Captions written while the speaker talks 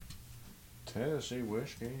Tennessee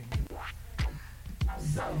whiskey.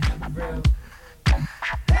 Something real.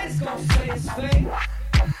 Haters gon' say it's fake.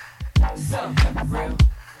 Something real.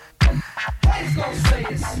 Haters gon' say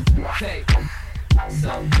it's fake.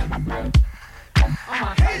 Something real. All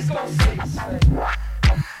my haters gon' say it's fake.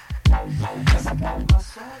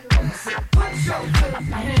 Put your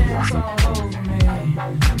filthy hands all over me.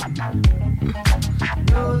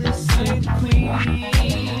 No, this ain't the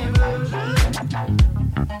clean version.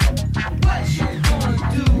 What you gonna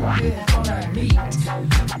do with all that meat?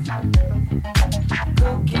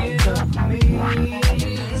 Cook it up for me,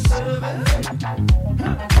 serve it.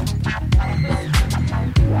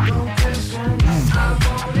 Don't just hop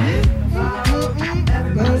on it.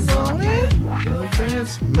 Everybody's on it.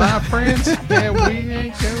 My friends, and we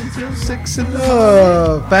ain't going till 6 in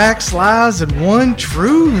the Facts, lies, and one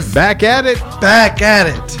truth. Back at it. Back at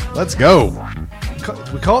it. Let's go.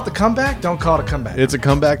 We call it the comeback? Don't call it a comeback. It's a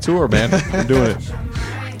comeback tour, man. We're doing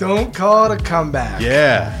it. Don't call it a comeback.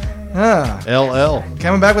 Yeah. LL.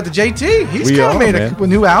 Coming back with the JT. He's We kind of are, made man. a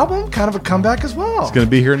new album, kind of a comeback as well. It's going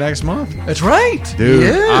to be here next month. That's right. Dude, he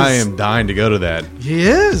is. I am dying to go to that. He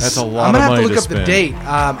is. That's a lot I'm gonna of have money to look to up the spend. date.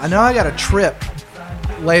 I know I got a trip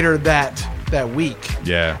later that week,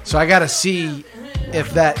 Yeah. so I got to see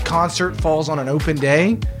if that concert falls on an open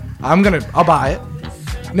day. I'll buy it.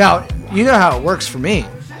 Now, you know how it works for me.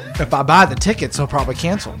 If I buy the tickets, they'll probably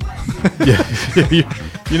cancel. Yeah.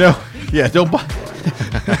 you know, yeah, don't buy.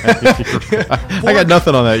 I got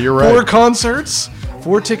nothing on that. You're right. 4 concerts,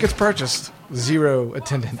 4 tickets purchased, 0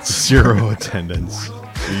 attendance. 0 attendance.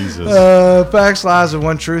 Jesus. Facts, lies, and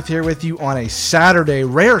one truth here with you on a Saturday,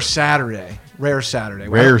 rare Saturday. Rare Saturday.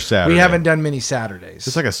 We haven't done many Saturdays.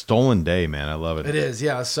 It's like a stolen day, man. I love it. It is,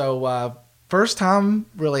 yeah. So first time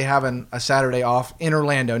really having a Saturday off in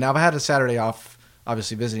Orlando. Now I've had a Saturday off,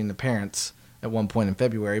 obviously visiting the parents at one point in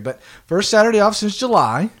February, but first Saturday off since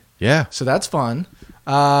July. Yeah. So that's fun.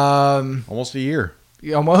 Almost a year.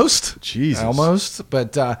 Almost. Jesus. Almost.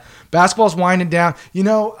 But basketball's winding down. You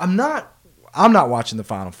know, I'm not watching the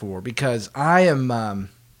Final Four because I'm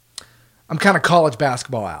kind of college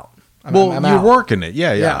basketball out. I'm You're out. working it.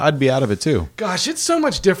 Yeah. Yeah. I'd be out of it too. Gosh, it's so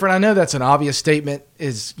much different. I know that's an obvious statement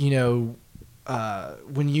is, when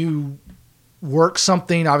you work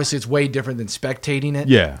something, obviously it's way different than spectating it.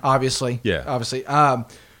 Yeah. Obviously. Yeah. Obviously.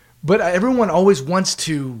 But everyone always wants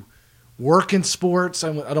to work in sports.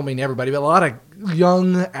 I don't mean everybody, but a lot of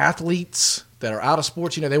young athletes that are out of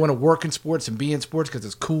sports, they want to work in sports and be in sports because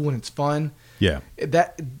it's cool and it's fun. Yeah.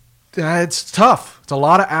 It's tough. It's a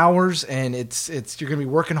lot of hours, and it's you're going to be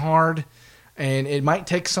working hard, and it might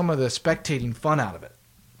take some of the spectating fun out of it.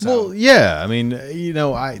 So, Well, yeah. I mean,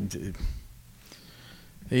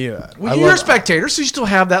 you're a spectator, so you still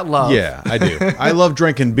have that love. Yeah, I do. I love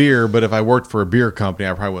drinking beer, but if I worked for a beer company,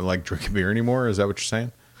 I probably wouldn't like drinking beer anymore. Is that what you're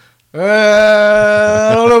saying?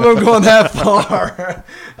 I don't know if I'm going that far.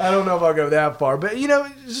 I don't know if I'll go that far, but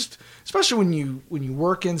just especially when you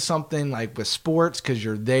work in something like with sports because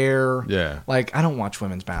you're there. Yeah. Like I don't watch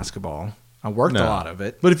women's basketball. I worked a lot of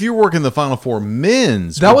it. But if you're working the Final Four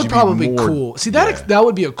men's, That would you probably be more- cool. See, Yeah. that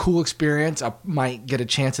would be a cool experience. I might get a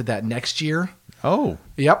chance at that next year. Oh,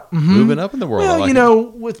 Yep. moving up in the world. I Well, like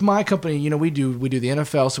it. with my company, we do the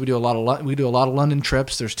NFL, so we do a lot of London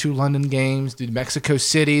trips. There's 2 London games. Do Mexico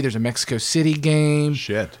City. There's a Mexico City game.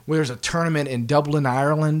 Shit. There's a tournament in Dublin,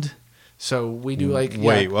 Ireland. So we do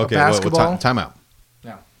basketball. Time out.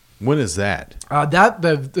 Yeah. When is that? That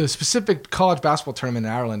the specific college basketball tournament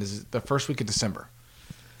in Ireland is the first week of December.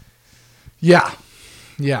 Yeah.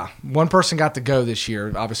 Yeah. One person got to go this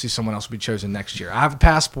year. Obviously, someone else will be chosen next year. I have a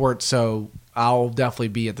passport, so I'll definitely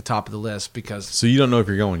be at the top of the list because. So you don't know if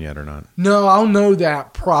you're going yet or not? No, I'll know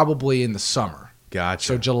that probably in the summer. Gotcha.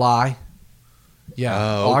 So July. Yeah.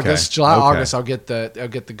 Oh, okay. July, Okay. August, I'll get the go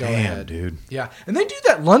Damn, ahead. dude. Yeah. And they do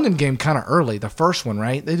that London game kind of early, the first one,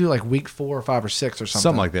 right? They do like week 4 or 5 or 6 or something.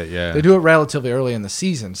 Something like that, yeah. They do it relatively early in the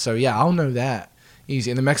season. So, yeah, I'll know that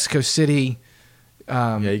easy. And the Mexico City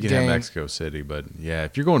Yeah, you can game, have Mexico City, but yeah,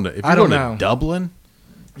 if you're going to know. Dublin,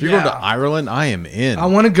 if you're going Yeah. to Ireland, I am in. I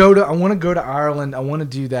want to go to Ireland. I want to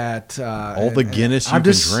do that. All the Guinness you I'm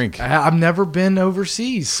can drink. I've never been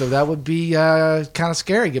overseas, so that would be kind of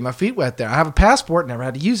scary. Get my feet wet there. I have a passport, never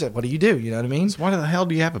had to use it. What do? You know what I mean? Why the hell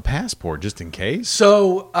do you have a passport just in case?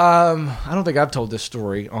 So I don't think I've told this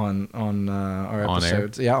story on our On air?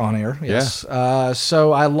 episodes. Yeah, on air. Yes.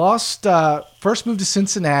 So I lost. First moved to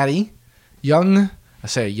Cincinnati. I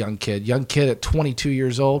say a young kid at 22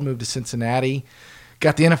 years old. Moved to Cincinnati.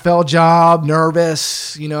 Got the NFL job.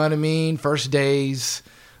 Nervous. You know what I mean? First days,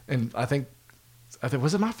 and I think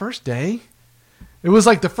was it my first day? It was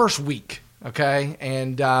like the first week. Okay,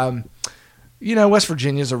 and West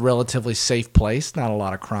Virginia is a relatively safe place. Not a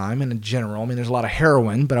lot of crime, and in general, I mean, there's a lot of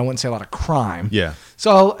heroin, but I wouldn't say a lot of crime. Yeah.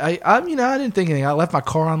 So I didn't think anything. I left my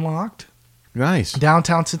car unlocked. Nice.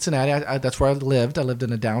 Downtown Cincinnati. That's where I lived. I lived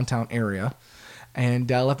in a downtown area,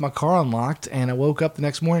 and I left my car unlocked. And I woke up the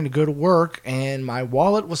next morning to go to work, and my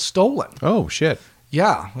wallet was stolen. Oh shit.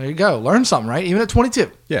 Yeah, there you go. Learn something, right? Even at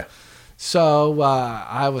 22. Yeah. So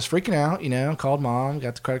I was freaking out, called mom,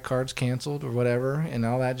 got the credit cards canceled or whatever, and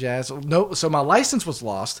all that jazz. No, so my license was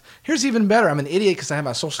lost. Here's even better. I'm an idiot because I had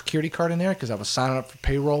my Social Security card in there because I was signing up for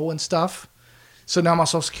payroll and stuff. So now my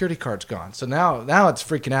Social Security card's gone. So now it's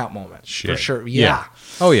freaking out moment Shit. for sure. Yeah.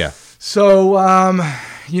 Oh yeah. So I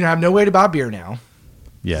have no way to buy beer now.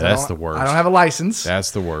 Yeah, So that's the worst. I don't have a license.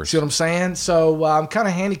 That's the worst. See what I'm saying? So I'm kind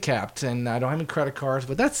of handicapped, and I don't have any credit cards,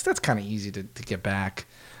 but that's kind of easy to get back.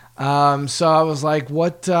 So I was like,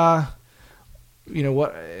 what, what,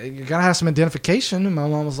 you gotta have some identification. And my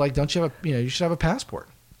mom was like, don't you have you should have a passport.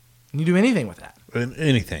 And you do anything with that.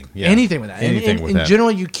 Anything. Yeah. Anything with that. Anything with in that.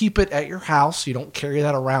 general, you keep it at your house. You don't carry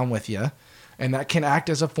that around with you. And that can act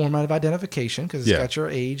as a form of identification because it's got your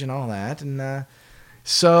age and all that. And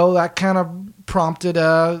so that kind of prompted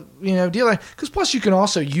a deal. Because plus you can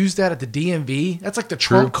also use that at the DMV. That's like the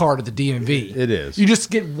trump card at the DMV. It is. You just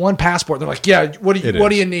get one passport. They're like, yeah, what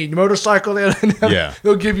do you need? Motorcycle? Yeah.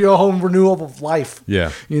 They'll give you a whole renewal of life.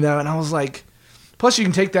 Yeah. And I was like, plus you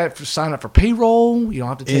can take that for sign up for payroll. You don't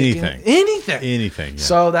have to take anything. Anything. Yeah.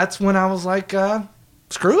 So that's when I was like,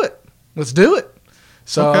 screw it. Let's do it.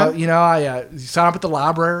 So, Okay. I sign up at the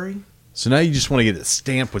library. So now you just want to get it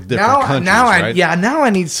stamped with different countries, right? Now I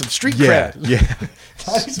need some street cred. Yeah.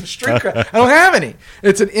 I need some street cred. I don't have any.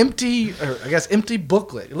 It's an empty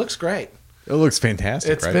booklet. It looks great. It looks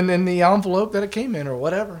fantastic, It's right? been in the envelope that it came in or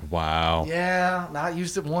whatever. Wow. Yeah, I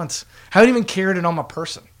used it once. I haven't even carried it on my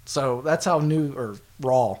person. So that's how new or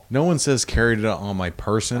raw. No one says carried it on my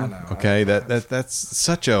person. I know, Okay, that's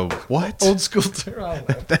such a what? Old school term. I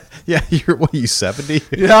don't know. Yeah, you 70?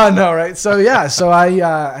 Yeah, I know, right? So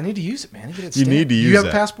I need to use it, man. Get it You stamped. need to use You have that.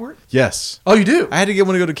 a passport? Yes. Oh, you do? I had to get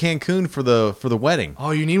one to go to Cancun for the wedding.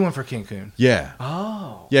 Oh, you need one for Cancun. Yeah.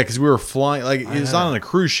 Oh. Yeah, because we were flying, it's not on a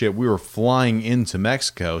cruise ship. We were flying into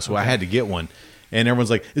Mexico, so I had to get one. And everyone's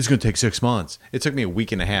like, it's going to take 6 months. It took me a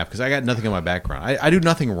week and a half because I got nothing in my background. I do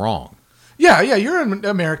nothing wrong. Yeah, you're an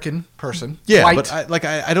American person. Yeah, White. but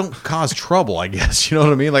I don't cause trouble, I guess. You know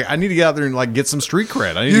what I mean? Like, I need to get out there and get some street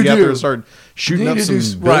cred. I need to get out there and start shooting You up need to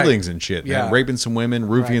some do- right. buildings and shit, man. Yeah. Raping some women,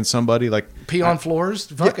 roofing somebody. Pee on floors.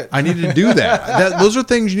 Fuck it. I need to do that. Those are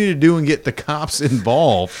things you need to do and get the cops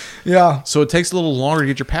involved. Yeah. So it takes a little longer to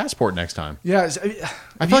get your passport next time. Yeah.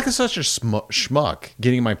 I feel like it's such a schmuck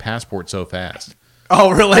getting my passport so fast.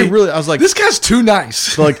 Oh, really? I was like, this guy's too nice.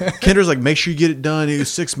 So Kendra's like, make sure you get it done. It was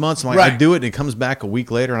 6 months. I'm like, Right. I do it, and it comes back a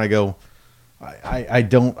week later, and I go, I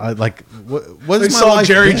don't what They is my saw life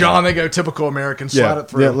Jerry been? John. They go typical American. Slide it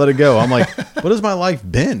through. Yeah, let it go. I'm like, what has my life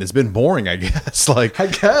been? It's been boring, I guess. Like, I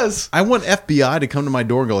guess. I want FBI to come to my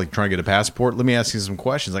door and go, trying to get a passport. Let me ask you some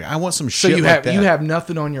questions. Like, I want some So shit you like have that. you have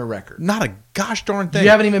nothing on your record. Not a gosh darn thing. You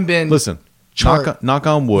haven't even been. Listen, Chart. knock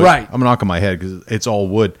on wood. Right. I'm gonna knock on my head because it's all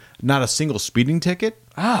wood. Not a single speeding ticket.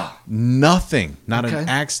 Ah, Nothing. Not Okay. an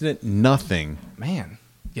accident. Nothing. man.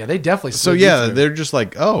 Yeah, they definitely. So slid you yeah, through. they're just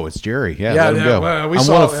like, oh, it's Jerry. Yeah, Yeah, let him yeah, go. well, we I'm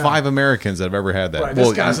saw one of it, yeah. 5 Americans that have ever had that. Right,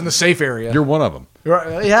 this guy's in the safe area. You're one of them.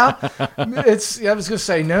 Right, yeah. I was gonna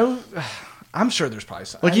say no. I'm sure there's probably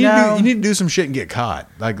some. Like I you know. need to do some shit and get caught.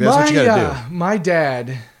 Like that's what you got to do. My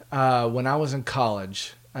dad, when I was in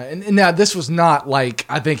college, and now this was not like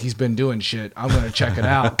I think he's been doing shit. I'm going to check it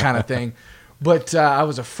out kind of thing. But I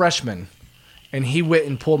was a freshman, and he went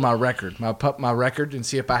and pulled my record, my record, and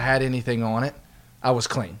see if I had anything on it. I was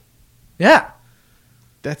clean. Yeah,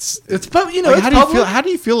 That's it's like, it's how do you public. feel? How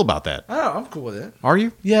do you feel about that? Oh, I'm cool with it. Are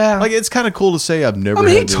you? Yeah. Like it's kind of cool to say I've never. I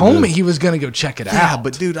mean, he had to do told me this. he was going to go check it Yeah, out.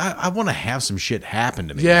 but dude, I want to have some shit happen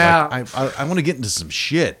to me. Yeah. Like, I want to get into some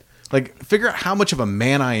shit. Like, figure out how much of a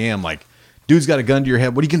man I am. Like, dude's got a gun to your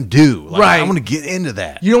head. What are you gonna do? Like, Right. I want to get into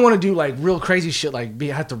that. you don't want to do like real crazy shit, like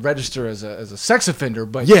have to register as a sex offender.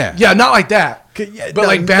 But Yeah. not like that. Yeah, but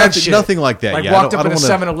like bad nothing, shit. nothing like that. Like Yeah, I walked don't- up I in a don't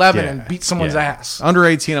wanna- 7-Eleven yeah, and beat someone's yeah. ass. Under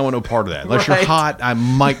 18, I want no part of that. Unless Right. you're hot, I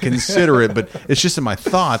might consider it, but it's just in my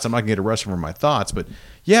thoughts. I'm not gonna get arrested for my thoughts. But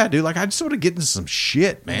yeah, dude, like I just want to get into some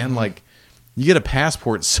shit, man. Mm-hmm. Like you get a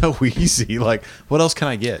passport so easy. Like what else can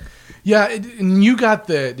I get? Yeah, and you got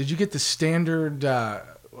did you get the standard?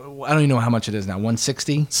 I don't even know how much it is now.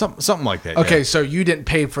 160. Something like that. Okay, yeah. so you didn't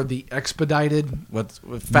pay for the expedited with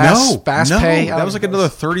fast pay. That was like another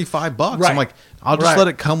 $35. Right. I'm like, I'll just Right. let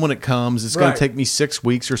it come when it comes. It's going Right. to take me 6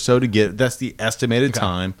 weeks or so to get. That's the estimated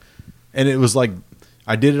time, and it was like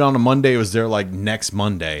I did it on a Monday. It was there like next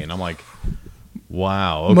Monday, and I'm like,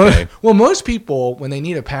 wow, okay. Most people, when they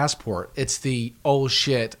need a passport, it's the, oh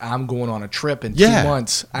shit, I'm going on a trip in 2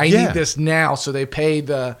 months. I need this now, so they pay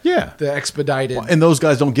the expedited. Well, and those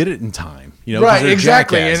guys don't get it in time, you know? Right,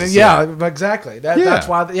 exactly. And exactly. That's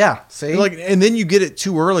why. See, like, and then you get it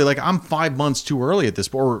too early. Like I'm 5 months too early at this,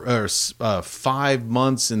 or 5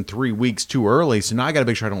 months and 3 weeks too early. So now I got to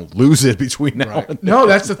make sure I don't lose it between now and then. No,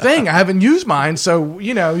 that's the thing. I haven't used mine, so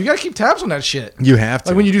you got to keep tabs on that shit. You have to.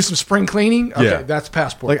 Like when you do some spring cleaning. Okay, that's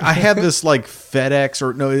passport. Like I had this like FedEx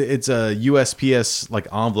it's a USPS like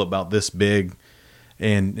envelope about this big,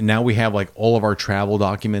 and now we have like all of our travel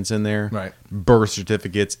documents in there, right? Birth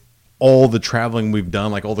certificates, all the traveling we've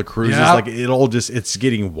done, like all the cruises, like it's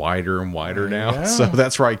getting wider and wider now. Yeah. So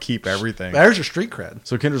that's where I keep everything. There's your street cred.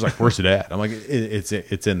 So Kendra's like, "Where's it at?" I'm like, "It's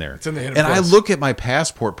in there." It's in the and I look at my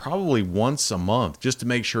passport probably once a month just to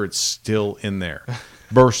make sure it's still in there.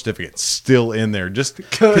 Birth certificate still in there, just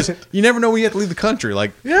because you never know when you have to leave the country.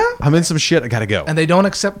 Like, I'm in some shit, I gotta go. And they don't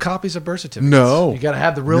accept copies of birth certificates. No, you gotta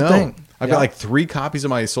have the real thing. I've got like 3 copies of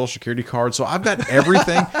my social security card, so I've got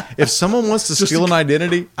everything. If someone wants to steal an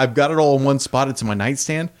identity, I've got it all in one spot. It's in my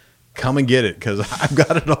nightstand. Come and get it because I've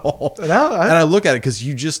got it all. And I look at it because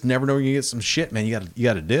you just never know when you get some shit, man. You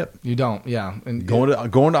got to dip. You don't, And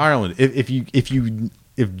going to Ireland.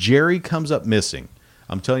 If Jerry comes up missing,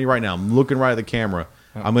 I'm telling you right now, I'm looking right at the camera.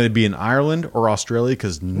 I'm going to be in Ireland or Australia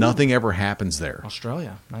because nothing ever happens there.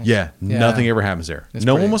 Australia, nice. Yeah, nothing ever happens there.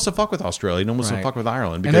 No one wants to fuck with Australia. No one wants to fuck with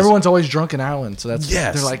Ireland. And everyone's always drunk in Ireland, so that's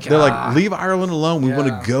they're like, leave Ireland alone. We want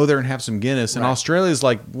to go there and have some Guinness. And Australia's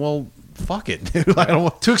like, well, fuck it, dude. I don't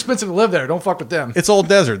want. Too expensive to live there. Don't fuck with them. It's all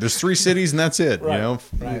desert. There's 3 cities and that's it. Right. You know.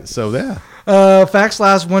 Right. So Facts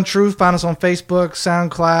Lies One Truth. Find us on Facebook,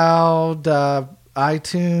 SoundCloud,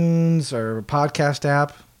 iTunes, or podcast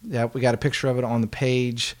app. Yeah, we got a picture of it on the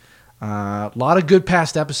page. A lot of good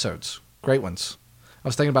past episodes. Great ones. I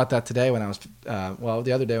was thinking about that today when I was,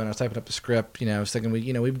 the other day when I was typing up the script. I was thinking,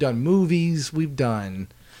 we've done movies, we do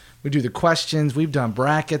the questions, we've done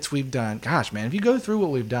brackets, gosh, man, if you go through what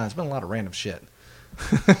we've done, it's been a lot of random shit.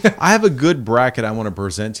 I have a good bracket I want to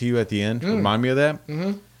present to you at the end. Remind me of that.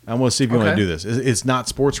 Mm-hmm. I want to see if you want to do this. It's not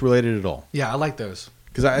sports related at all. Yeah, I like those.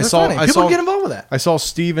 Because I saw people get involved with that. I saw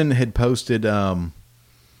Steven had posted.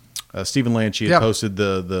 Stephen Lanchi had posted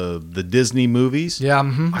the Disney movies. Yeah,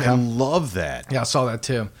 I love that. Yeah, I saw that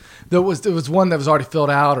too. There was one that was already filled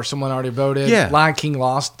out or someone already voted. Yeah. Lion King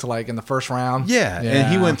lost to in the first round. Yeah, and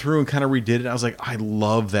he went through and kind of redid it. I was like, I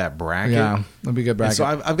love that bracket. Yeah, that'd be a good bracket.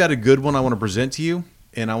 And so I've got a good one I want to present to you,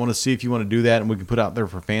 and I want to see if you want to do that, and we can put out there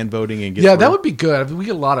for fan voting and get. Yeah, that would be good. We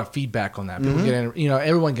get a lot of feedback on that. People get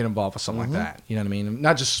everyone get involved with something like that. You know what I mean?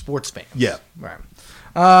 Not just sports fans. Yeah, right.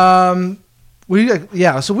 So we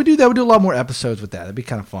do that. We do a lot more episodes with that. That'd be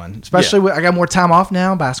kind of fun. Especially I got more time off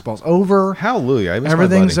now. Basketball's over. Hallelujah.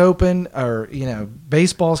 Everything's open. Or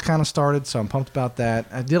baseball's kind of started, so I'm pumped about that.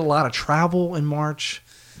 I did a lot of travel in March.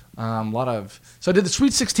 So I did the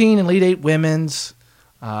Sweet 16 and Elite 8 women's.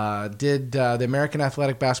 Did the American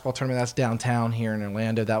Athletic Basketball Tournament. That's downtown here in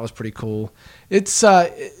Orlando. That was pretty cool. It's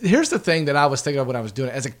here's the thing that I was thinking of when I was doing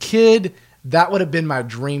it. As a kid, that would have been my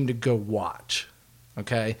dream to go watch.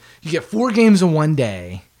 Okay, you get 4 games in one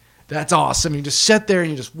day. That's awesome. You just sit there and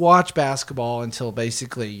you just watch basketball until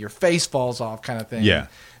basically your face falls off, kind of thing. Yeah.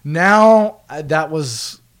 Now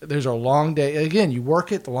there's a long day. Again, you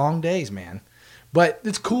work it, the long days, man. But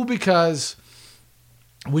it's cool because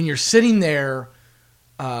when you're sitting there,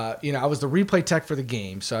 I was the replay tech for the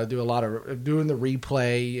game, so I do a lot of doing the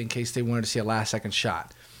replay in case they wanted to see a last second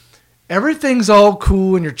shot. Everything's all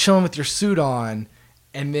cool and you're chilling with your suit on.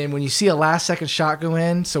 And then when you see a last second shot go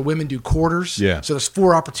in, so women do quarters. Yeah. So there's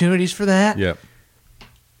 4 opportunities for that. Yep.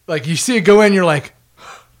 Like you see it go in, you're like,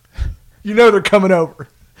 they're coming over.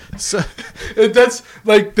 So that's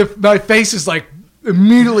like my face is like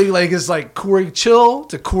immediately it's like Corey chill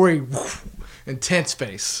to Corey intense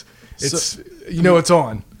face. It's it's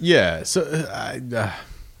on. Yeah. So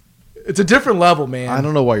it's a different level, man. I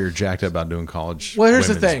don't know why you're jacked up about doing college. Well, here's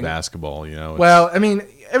the women's thing. Basketball. Well, I mean.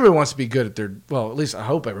 Everyone wants to be good at their. Well, at least I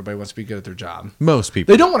hope everybody wants to be good at their job. Most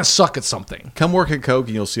people. They don't want to suck at something. Come work at Coke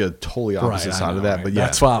and you'll see a totally opposite side of that. Right? But yeah,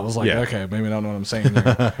 that's why I was like, okay, maybe I don't know what I'm saying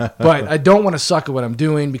there. But I don't want to suck at what I'm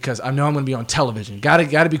doing because I know I'm going to be on television. Got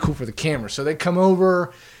to be cool for the camera. So they come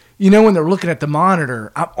over. When they're looking at the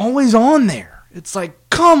monitor, I'm always on there. It's like,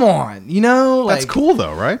 come on, That's cool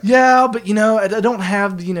though, right? Yeah, but I don't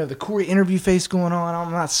have the Corey interview face going on.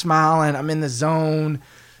 I'm not smiling. I'm in the zone.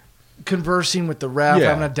 Conversing with the ref,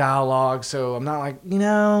 having a dialogue, so I'm not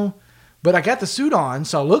but I got the suit on,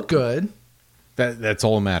 so I look good. That's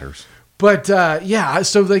all that matters. But yeah,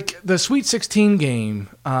 so like the Sweet 16 game,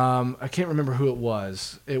 I can't remember who it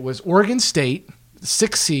was. It was Oregon State,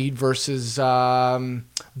 6 seed versus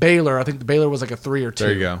Baylor. I think the Baylor was like a 3 or 2.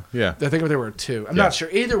 There you go. Yeah. I think they were a 2. I'm not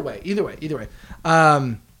sure. Either way.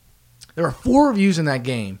 There were 4 reviews in that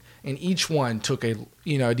game, and each one took a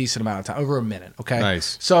decent amount of time, over a minute. Okay.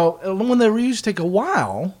 Nice. So when the reviews take a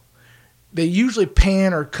while, they usually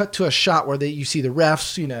pan or cut to a shot where you see the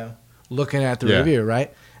refs, looking at the review,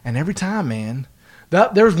 right? And every time, man,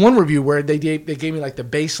 there was one review where they gave me like the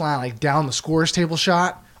baseline, like down the scores table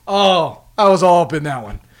shot. Oh, I was all up in that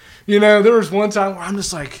one. There was one time where I'm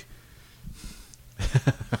just like,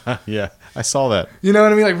 yeah, I saw that. You know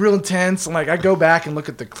what I mean? Like real intense. And like I go back and look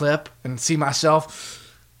at the clip and see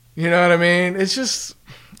myself. You know what I mean? It's just,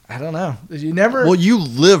 I don't know. You never. Well, you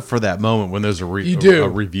live for that moment when there's a review or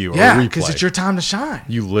a replay. Because it's your time to shine.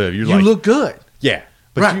 You live. You look good. Yeah.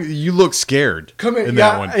 But right. you look scared in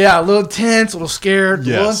that one. Yeah, a little tense, a little scared, yes.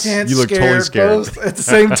 a little intense, you look totally scared. Both at the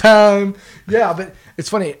same time. Yeah, but it's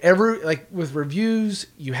funny. With reviews,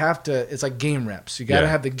 you have to. It's like game reps. You got to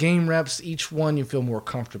have the game reps. Each one, you feel more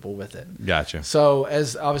comfortable with it. Gotcha. So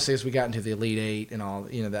as we got into the Elite Eight and all,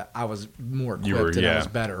 that I was more equipped and I was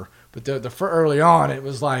better. But the early on, it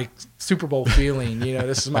was like Super Bowl feeling.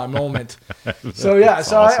 This is my moment. So yeah,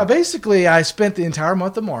 so awesome. I spent the entire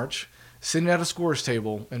month of March sitting at a scores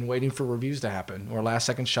table and waiting for reviews to happen or last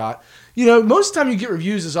second shot. Most of the time you get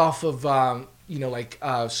reviews is off of,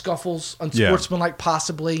 scuffles, unsportsmanlike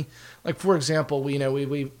possibly. Like, for example, we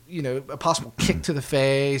a possible kick to the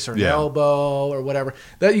face or an elbow or whatever.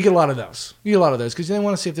 That you get a lot of those. Because they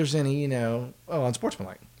want to see if there's any,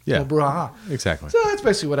 unsportsmanlike. Yeah. Brouhaha. Exactly. So that's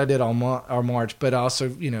basically what I did all March. But also,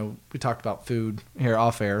 we talked about food here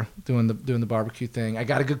off air, doing the barbecue thing. I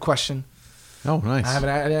got a good question. Oh, nice. I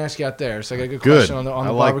didn't ask you out there, so I got a good question on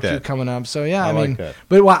the barbecue coming up. So yeah, I mean,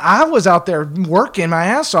 but while I was out there working my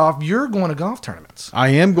ass off, you're going to golf tournaments. I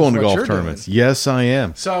am going to golf tournaments. Doing. Yes, I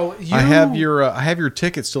am. So I have your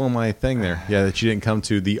ticket still in my thing there. Yeah, that you didn't come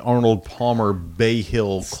to the Arnold Palmer Bay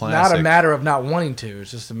Hill Classic. Not a matter of not wanting to.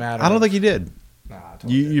 It's just a matter. I don't think you did. Nah,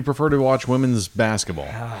 you prefer to watch women's basketball.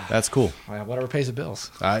 That's cool. Well, whatever pays the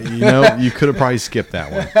bills. You could have probably skipped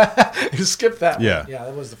that one. You skipped that one. Yeah,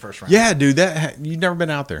 that was the first round. Yeah, dude, you've never been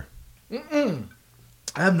out there. I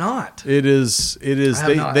have not. It is.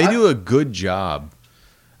 They do a good job.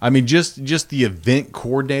 I mean, just the event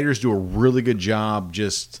coordinators do a really good job.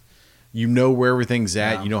 Just where everything's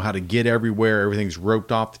at. Yeah. You know how to get everywhere. Everything's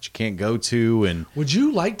roped off that you can't go to. And would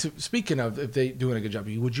you like to? Speaking of, if they doing a good job,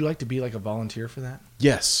 would you like to be like a volunteer for that?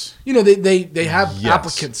 Yes. They have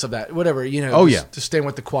applicants of that. Whatever. To stand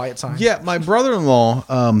with the quiet sign. Yeah, my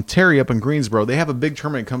brother-in-law Terry up in Greensboro. They have a big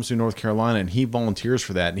tournament that comes to North Carolina, and he volunteers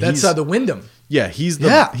for that. And that's the Wyndham. Yeah, he's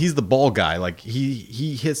the ball guy. Like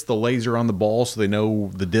he hits the laser on the ball so they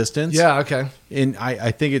know the distance. Yeah, okay. And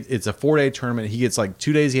I think it's a 4-day tournament. He gets like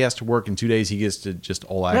 2 days he has to work, and 2 days he gets to just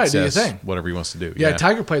all access whatever he wants to do. Yeah,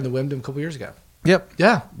 Tiger played in the Wyndham a couple years ago. Yep.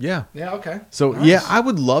 Yeah. Yeah. Yeah. Okay. So nice. I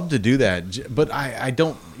would love to do that, but I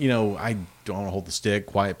don't. I don't want to hold the stick.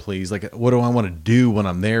 Quiet, please. Like, what do I want to do when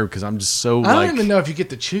I'm there? Because I'm just so. I don't even know if you get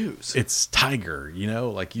to choose. It's Tiger.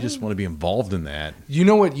 Like you just want to be involved in that. You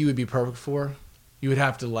know what you would be perfect for? You would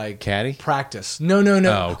have to caddy practice. No.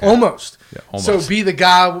 Oh, okay. Almost. Yeah, almost. So be the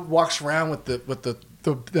guy who walks around with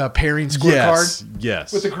the pairing scorecard.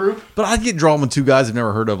 Yes. With the group. But I'd get drawn with two guys I've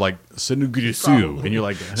never heard of, like Sunu Gurisu, and you're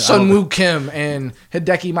like Sunwoo Kim and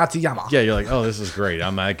Hideki Matsuyama. Yeah, you're like, oh, this is great.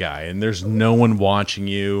 I'm that guy, and there's no one watching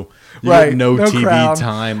you. Right. No TV crowd.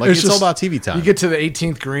 Time. Like it's all about TV time. You get to the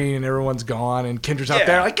 18th green and everyone's gone, and Kendra's out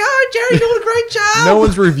there like, oh, Jerry, doing a great job. No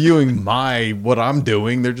one's reviewing what I'm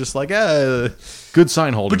doing. They're just like, good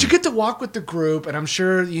sign holding. But you get to walk with the group, and I'm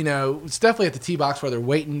sure, it's definitely at the tee box where they're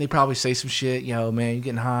waiting. They probably say some shit, man, you're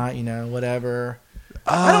getting hot, whatever.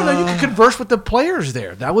 I don't know. You could converse with the players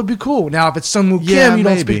there. That would be cool. Now, if it's Sunwoo Kim, you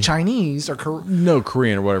don't speak Chinese or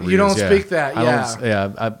Korean or whatever. You don't speak that.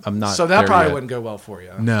 I'm not. So that probably wouldn't go well for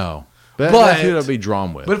you. No, but that's who I'd be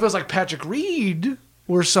drawn with. But if it was like Patrick Reed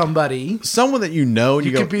or someone that and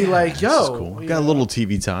you could be like, yo, cool. Got a little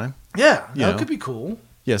TV time. Yeah, that could be cool.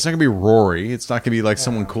 Yeah, it's not gonna be Rory. It's not gonna be like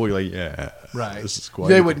someone cool. You're like, right. This is cool.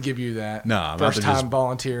 They wouldn't give you that. No, first time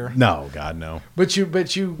volunteer. No, God, no. But you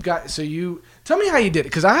got tell me how you did it,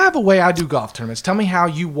 because I have a way I do golf tournaments. Tell me how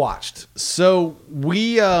you watched. So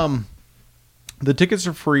we the tickets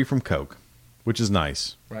are free from Coke, which is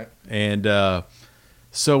nice, right? And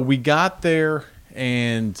so we got there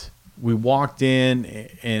and we walked in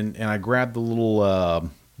and I grabbed the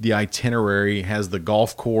little. The itinerary has the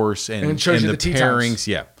golf course and it shows you the tee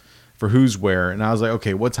pairings, times. for who's where. And I was like,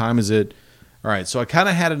 okay, what time is it? All right, so I kind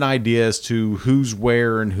of had an idea as to who's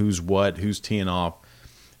where and who's what, who's teeing off.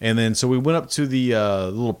 And then so we went up to the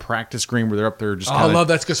little practice green where they're up there just I love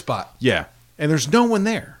that's a good spot. Yeah. And there's no one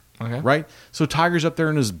there. Okay. Right? So Tiger's up there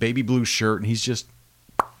in his baby blue shirt and he's just,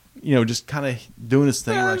 just kind of doing his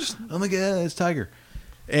thing. Yeah, Like, oh my God, it's Tiger.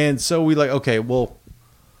 And so we like, okay, well,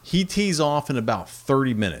 he tees off in about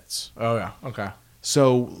 30 minutes. Oh, yeah. Okay.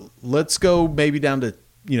 So let's go maybe down to,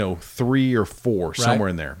 3 or 4, somewhere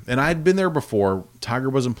in there. And I'd been there before. Tiger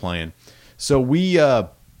wasn't playing. So we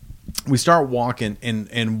start walking,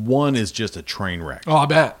 and one is just a train wreck. Oh, I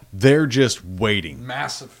bet. They're just waiting.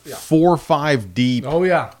 Massive. Yeah. 4 or 5 deep. Oh,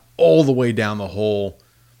 yeah. All the way down the hole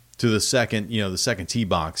to the second tee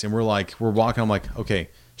box. And we're walking. I'm like, okay.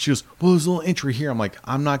 She goes, well, there's a little entry here. I'm like,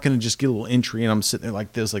 I'm not going to just get a little entry. And I'm sitting there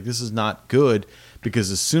like this is not good, because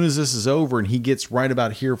as soon as this is over and he gets right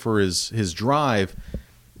about here for his drive,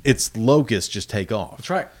 it's locusts just take off. That's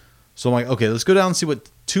right. So I'm like, okay, let's go down and see what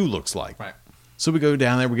 2 looks like. Right. So we go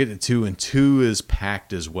down there, we get to 2, and 2 is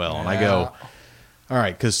packed as well. And I go, all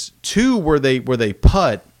right, because 2 where they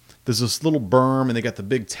putt, there's this little berm and they got the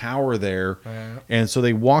big tower there. Yeah. And so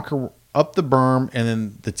they walk up the berm, and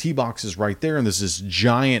then the tee box is right there, and there's this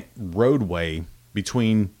giant roadway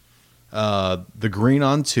between the green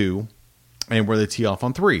on 2 and where they tee off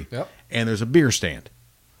on 3. Yep. And there's a beer stand.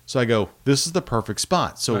 So I go, this is the perfect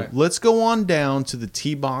spot. So Right. let's go on down to the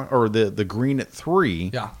tee box or the green at 3.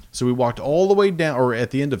 Yeah. So we walked all the way down, or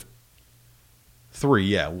at the end of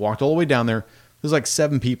 3, walked all the way down there. There's like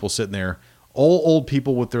 7 people sitting there, all old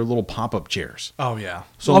people with their little pop-up chairs. Oh, yeah.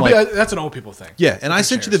 So I'm like, that's an old people thing. yeah, and I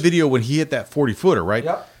sent you the video when he hit that 40-footer, right?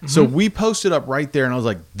 Yep. Mm-hmm. So we posted up right there, and I was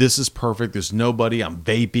like, this is perfect. There's nobody. I'm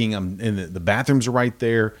vaping. And the bathrooms are right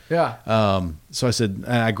there. Yeah. So I said,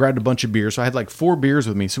 I grabbed a bunch of beers. So I had like 4 beers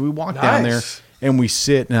with me. So we walked down there, Nice. and we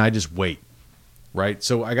sit, and I just wait, right?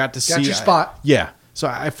 So I got to see. your spot. Yeah. So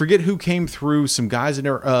I forget who came through. Some guys in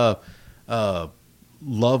there,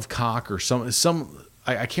 Lovecock or some.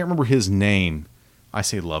 I can't remember his name. I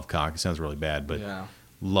say Lovecock. It sounds really bad, but Yeah.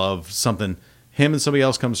 Love something. Him and somebody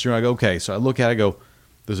else comes through. I go, okay. So I look at it. I go,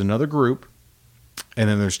 there's another group, and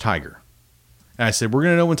then there's Tiger. And I said, we're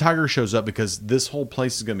going to know when Tiger shows up because this whole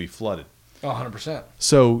place is going to be flooded. Oh, 100%.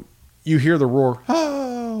 So you hear the roar,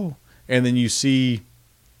 oh, and then you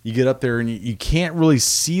get up there and you can't really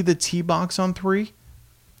see the tee box on 3.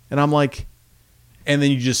 And I'm like, and then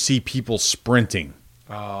you just see people sprinting.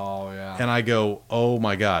 Oh, yeah. And I go, oh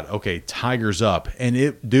my God, okay, Tiger's up. And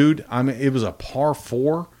it was a par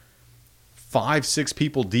 4, 5, 6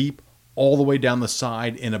 people deep, all the way down the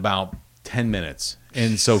side in about 10 minutes.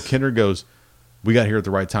 And so Kendra goes, we got here at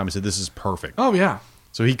the right time. I said, this is perfect. Oh, yeah.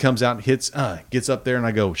 So he comes out and gets up there, and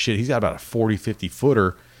I go, shit, he's got about a 40, 50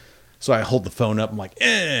 footer. So I hold the phone up. I'm like,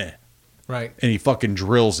 Right. and he fucking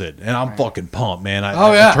drills it. And I'm fucking pumped, man.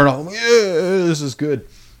 I turn off. I'm like, this is good.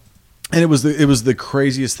 And it was the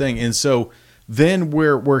craziest thing. And so then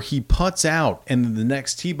where he putts out, and then the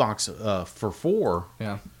next tee box for 4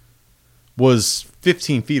 Yeah. was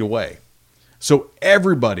 15 feet away. So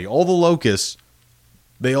everybody, all the locusts,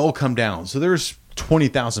 they all come down. So there's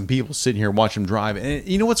 20,000 people sitting here watching him drive. And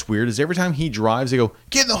you know what's weird is every time he drives, they go,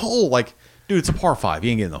 get in the hole. Like, dude, it's a par 5.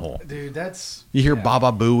 You ain't getting in the hole. Dude, that's... You hear yeah.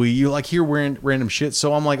 Baba Booey. You like hear random shit.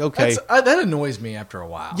 So I'm like, okay. That annoys me after a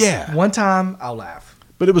while. Yeah. One time, I'll laugh.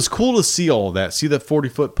 But it was cool to see all of that. See that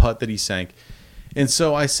 40-foot putt that he sank. And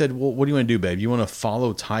so I said, well, what do you want to do, babe? You want to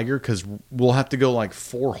follow Tiger? Because we'll have to go like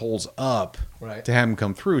 4 holes up Right. to have him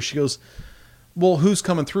come through. She goes, well, who's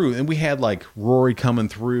coming through? And we had like Rory coming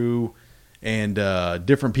through and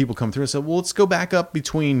different people come through. I said, well, let's go back up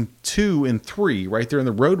between 2 and 3 right there in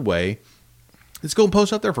the roadway. Let's go and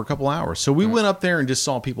post up there for a couple hours. So we went up there and just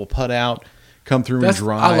saw people putt out, come through and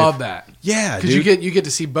drive. I love that. Yeah, Because dude. you get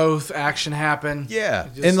to see both action happen. Yeah,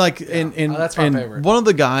 Just- and like yeah. and Oh, that's my and favorite. one of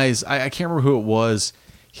the guys, I can't remember who it was.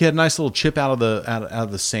 He had a nice little chip out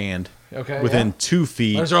of the sand. Okay, within yeah. 2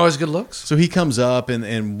 feet. Those are always good looks. So he comes up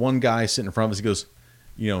and one guy sitting in front of us. He goes,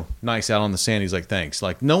 nice out on the sand. He's like, thanks.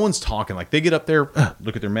 Like no one's talking. Like they get up there,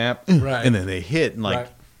 look at their map, Right. and then they hit and like. Right.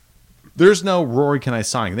 There's no Rory, can I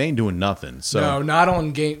sign? They ain't doing nothing. So No, not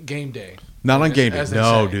on game day. not on game day. As they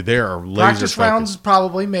No, say. dude, they are laser Practice focused. rounds,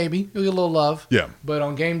 probably, maybe. You'll get a little love. Yeah. But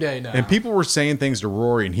on game day, no. And people were saying things to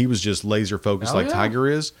Rory, and he was just laser focused Oh, like yeah. Tiger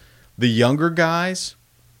is. The younger guys,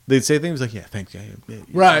 they'd say things like, "Yeah, thanks." Yeah,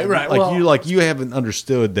 Right. Like Well, you haven't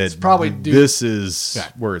understood that. probably this is Yeah.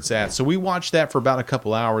 where it's at. So we watched that for about a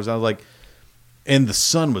couple hours. I was like, and the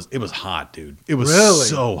sun was hot, dude. It was Really?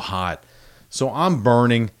 so hot. So I'm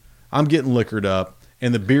burning. I'm getting liquored up,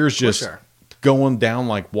 and the beer's just Sure. going down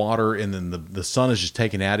like water, and then the sun is just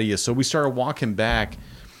taking out of you. So we started walking back.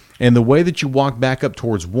 And the way that you walk back up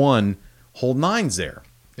towards 1, hole 9's there.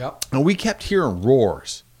 Yep. And we kept hearing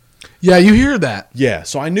roars. Yeah, you hear that. Yeah,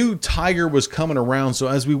 so I knew Tiger was coming around. So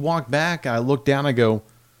as we walk back, I look down, I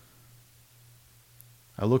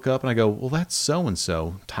look up and I go, well, that's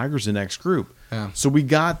so-and-so. Tiger's the next group. Yeah. So we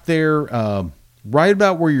got there right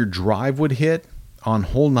about where your drive would hit on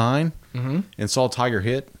hole 9 and saw Tiger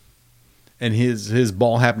hit. And his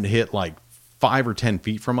ball happened to hit like 5 or 10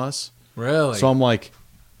 feet from us. Really? So I'm like,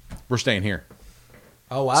 we're staying here.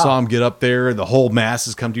 Oh, wow. Saw him get up there. The whole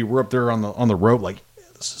masses come to you. We're up there on the rope like, yeah,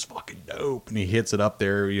 this is fucking dope. And he hits it up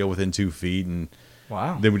there, within 2 feet. And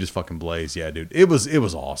wow. then we just fucking blaze. Yeah, dude. It was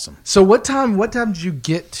awesome. So what time did you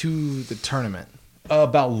get to the tournament?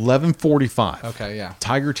 About 11:45. Okay, yeah.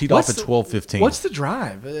 Tiger teed off at 12:15. What's the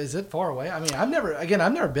drive? Is it far away? I mean, I've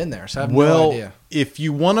never been there, so I have no idea. If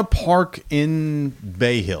you want to park in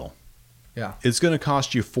Bay Hill, Yeah. it's going to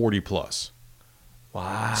cost you $40+.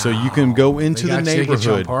 Wow. So you can go into the actually get you on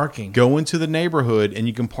neighborhood, parking. go into the neighborhood, and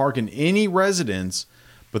you can park in any residence.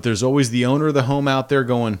 But there's always the owner of the home out there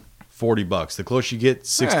going $40. The closer you get,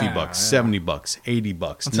 $60, Yeah. $70, $80,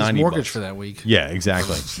 What's his $90. mortgage for that week? Yeah,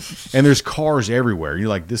 exactly. And there's cars everywhere. You're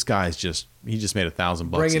like, this guy's he just made $1,000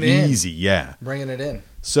 Bring it in. easy. Yeah. Bringing it in.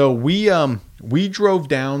 So we drove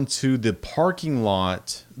down to the parking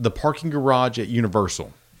lot, the parking garage at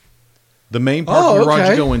Universal. The main parking garage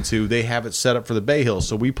you go into, they have it set up for the Bay Hill.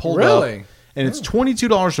 So we pulled up, and it's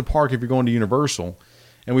 $22 to park if you're going to Universal.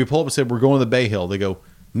 And we pulled up and said, we're going to the Bay Hill. They go,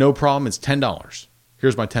 no problem, it's $10.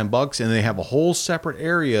 Here's my $10. And they have a whole separate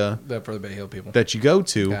area For the Bay Hill people. that you go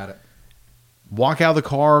to. Got it. Walk out of the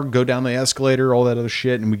car, go down the escalator, all that other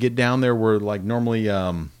shit. And we get down there where like normally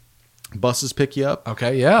buses pick you up.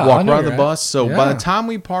 Okay, yeah. Walk right on the bus. So by Yeah. the time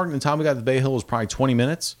we parked and the time we got to the Bay Hill, it was probably 20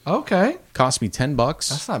 minutes. Okay. Cost me $10.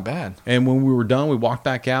 That's not bad. And when we were done, we walked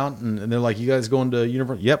back out, and they're like, "You guys going to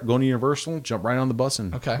Universal?" Yep, going to Universal. Jump right on the bus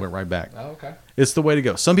and went right back. Oh, okay. It's the way to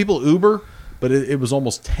go. Some people Uber, but it was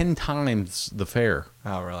almost 10 times the fare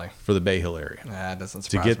Oh, really? for the Bay Hill area That doesn't to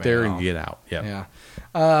surprise get me there at and all. get out. Yep.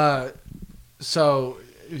 Yeah. So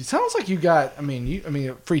it sounds like you got. I mean,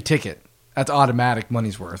 a free ticket. That's automatic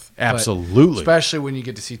money's worth. But Absolutely. especially when you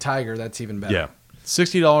get to see Tiger, that's even better. Yeah.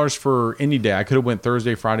 $60 for any day. I could have went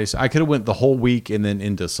Thursday, Friday. I could have went the whole week and then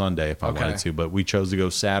into Sunday if I wanted to, but we chose to go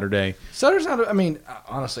Saturday. Saturday's not. I mean,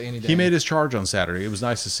 honestly, any day. He made his charge on Saturday. It was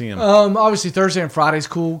nice to see him. Obviously, Thursday and Friday's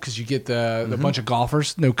cool because you get the bunch of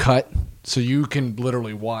golfers, no cut, so you can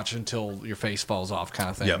literally watch until your face falls off, kind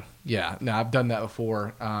of thing. Yep. Yeah. No, I've done that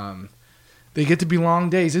before. They get to be long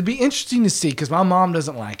days. It'd be interesting to see because my mom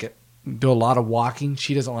doesn't like it. Do a lot of walking.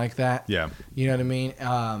 She doesn't like that. Yeah. You know what I mean?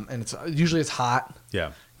 And it's usually it's hot.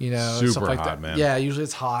 Yeah. You know, Super stuff like hot, that. man. Yeah, usually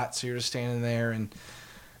it's hot, so you're just standing there, and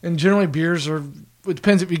generally beers are. It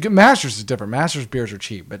depends if you get Masters is different. Masters beers are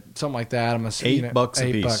cheap, but something like that, I'm assuming $8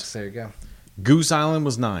 a piece. $8. There you go. Goose Island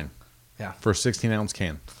was $9. Yeah. For a 16-ounce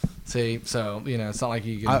can. See, so it's not like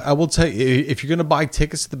you. Can, I will tell you, if you're going to buy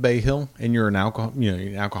tickets to the Bay Hill and you're an alcoholic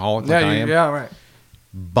like I am, yeah, right.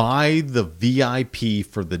 buy the VIP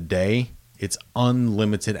for the day. It's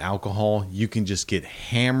unlimited alcohol. You can just get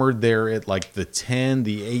hammered there at like the 10,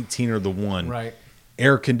 the 18, or the 1. Right.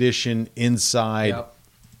 Air conditioned, inside, Yep.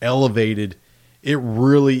 elevated. It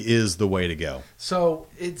really is the way to go. So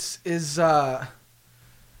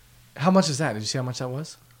how much is that? Did you see how much that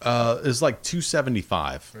was? It's like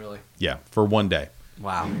 $275. Really? Yeah, for one day.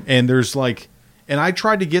 Wow. And there's like, and I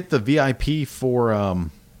tried to get the VIP for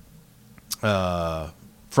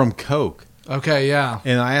from Coke. Okay, yeah.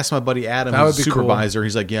 And I asked my buddy Adam, That who's would a be cool. supervisor.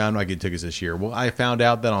 He's like, "Yeah, I'm not getting tickets this year." Well, I found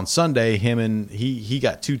out that on Sunday, he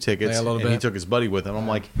got 2 tickets, Yeah, a little and he bit. took his buddy with him. I'm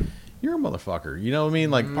like, "You're a motherfucker," you know what I mean?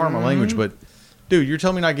 Like, pardon my language, but dude, you're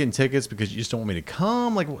telling me not getting tickets because you just don't want me to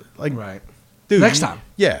come? Like, Right. dude, Next time.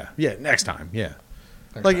 Yeah, next time, yeah.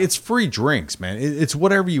 Like, it's free drinks, man. It's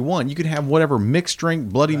whatever you want. You can have whatever mixed drink,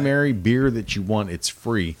 Bloody Mary, beer that you want. It's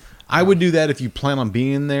free. I would do that if you plan on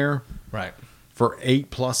being there Right. for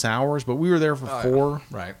 8+ hours, but we were there for Oh, yeah. 4,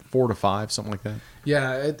 Right. 4 to 5, something like that.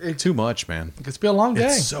 Yeah, it Too much, man. could be a long day.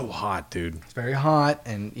 It's so hot, dude. It's very hot,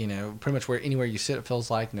 and pretty much anywhere you sit, it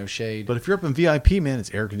feels like no shade. But if you're up in VIP, man,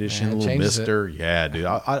 it's air conditioned, Yeah, it a little changes it. mister. Yeah, dude.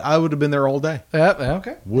 I would have been there all day. Yeah,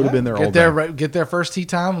 okay. Would have been there all Get there, day. right, get there first tee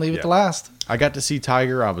time, leave it Yeah. to last. I got to see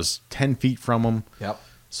Tiger. I was 10 feet from him. Yep.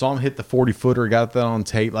 Saw him hit the 40-footer, got that on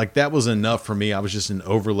tape. Like, that was enough for me. I was just in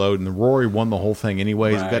overload. And Rory won the whole thing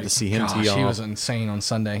anyways. We got to see him tee off. He was insane on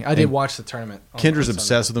Sunday. I did watch the tournament. Kendra's on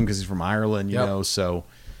obsessed with him because he's from Ireland, you Yep. know. So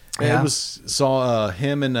Yeah. it saw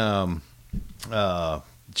him and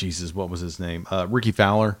Jesus, what was his name? Ricky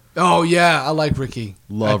Fowler. Oh yeah, I like Ricky.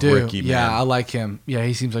 Love I do. Ricky, Yeah, man. I like him. Yeah,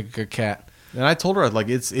 he seems like a good cat. And I told her, like,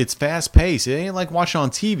 it's fast paced. It ain't like watching on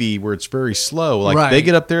TV where it's very slow. Like Right. they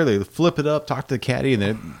get up there, they flip it up, talk to the caddy, and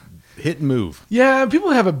then hit and move. Yeah,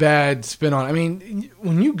 people have a bad spin on it. I mean,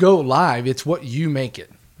 when you go live, it's what you make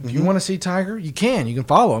it. If you want to see Tiger, you can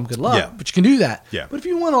follow him. Good luck. Yeah. But you can do that. Yeah. But if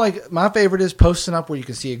you want to, like, my favorite is posting up where you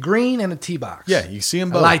can see a green and a tee box. Yeah, you see them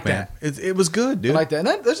I both. like man. that. It was good, dude. I like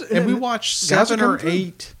that. And we watched guys are 7 coming or through.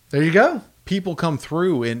 8 There you go. people come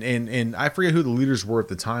through, and I forget who the leaders were at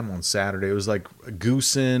the time on Saturday. It was like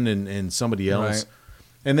Goosen and somebody else, Right.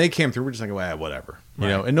 and they came through. We're just like, well, whatever, you Right.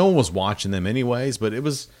 know. And no one was watching them anyways, but it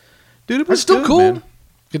was, dude, it was It's still good, cool. man.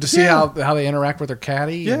 Good to see Yeah. how they interact with their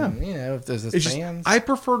caddy. Yeah. And, you know, if there's It's just, fans. I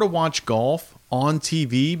prefer to watch golf on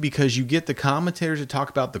TV because you get the commentators that talk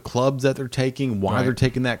about the clubs that they're taking, why Right. they're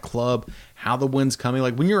taking that club, how the wind's coming.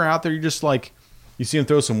 Like when you're out there, you're just like, you see them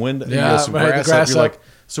throw some wind, Yeah, some right, the grass, grass up. You're up. like,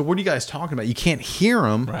 so what are you guys talking about? You can't hear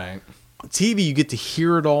them. right. On TV, you get to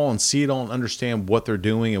hear it all and see it all and understand what they're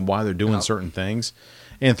doing and why they're doing Yep. certain things.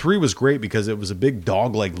 And 3 was great because it was a big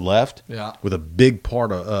dog leg left Yeah. with a big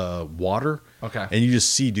part of water. Okay. And you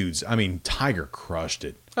just see dudes. I mean, Tiger crushed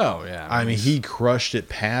it. Oh, yeah. I mean, he crushed it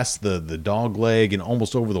past the dog leg and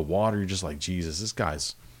almost over the water. You're just like, Jesus, this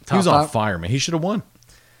guy's he was Top on five. fire, man. He should have won.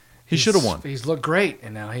 He should have won. He's looked great,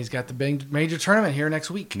 and now he's got the big major tournament here next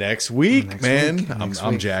week. Next week, Next man. week. I'm Next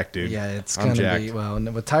week. jacked, dude. Yeah, it's I'm going to jacked. be, well,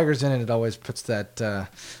 with Tigers in it, it always puts that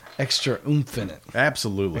extra oomph in it.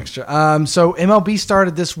 Absolutely. Extra. So MLB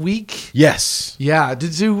started this week. Yes. Yeah.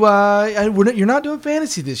 Did you? You're not doing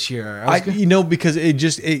fantasy this year. Because it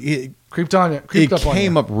just it Creeped on you. Creeped up on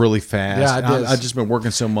came you. up really fast. Yeah, it did. I've just been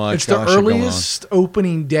working so much. It's the got a lot of shit going on. earliest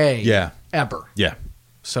opening day. Yeah. Ever. Yeah.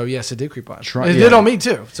 So yes, it did creep on. Try- It yeah. did on me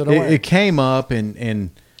too. So don't worry. It came up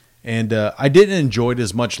and I didn't enjoy it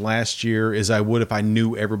as much last year as I would if I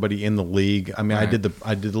knew everybody in the league. I mean, Right.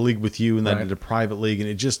 I did the league with you, and then I Right. did a private league, and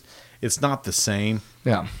it's not the same.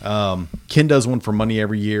 Yeah. Ken does one for money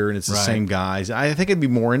every year, and it's the Right. same guys. I think I'd be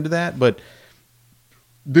more into that, but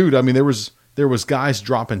dude, I mean, there was guys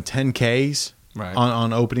dropping 10Ks Right.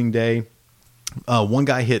 on opening day. One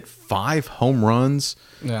guy hit 5 home runs.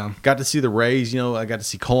 Yeah. Got to see the Rays. You know, I got to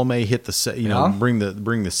see Colomé hit Yeah. bring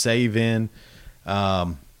the save in.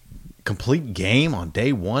 Complete game on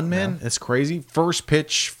day 1, man. That's crazy. First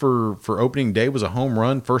pitch for opening day was a home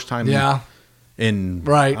run. First time. Yeah. In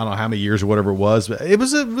Right. I don't know how many years or whatever it was, but it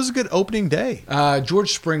was a good opening day.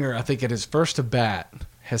 George Springer, I think at his first at bat,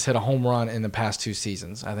 has hit a home run in the past 2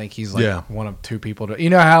 seasons. I think he's like Yeah. one of 2 people to. You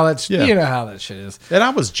know how that shit is. And I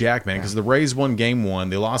was jacked, man, because the Rays won game 1.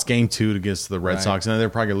 They lost game 2 against the Red Right. Sox, and then they're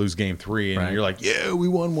probably going to lose game 3. And Right. you're like, yeah, we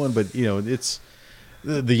won one. But, you know, it's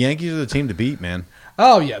the Yankees are the team to beat, man.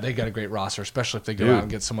 Oh yeah, they got a great roster, especially if they go Dude. out and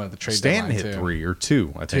get someone at the trade Stanton deadline hit too. 3 or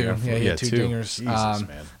 2, I think. 2. Yeah, he had 2 dingers. Jesus,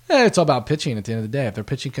 man. It's all about pitching at the end of the day. If their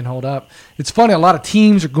pitching can hold up, it's funny. A lot of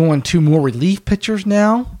teams are going to more relief pitchers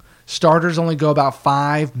now. Starters only go about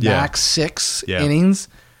 5, Yeah. max 6 Yeah. innings.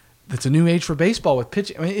 It's a new age for baseball with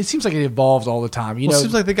pitching. I mean, it seems like it evolves all the time. You Well, know, it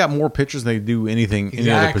seems like they got more pitchers than they do any other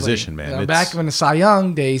Exactly. position, man. You know, It's- back in the Cy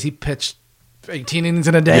Young days, he pitched 18 innings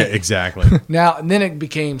in a yeah, day. exactly. Now, and then it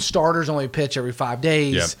became starters only pitch every 5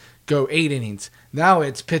 days, Yep. go 8 innings. Now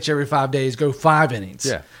it's pitch every 5 days, go 5 innings.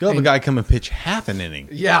 Yeah, you'll have a And- guy come and pitch half an inning.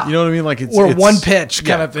 Yeah. You know what I mean? Like it's or it's- one pitch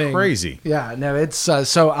kind yeah, of thing. Crazy. Yeah, no, it's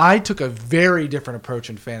so I took a very different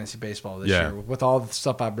approach in fantasy baseball this Yeah. year with all the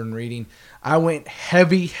stuff I've been reading. I went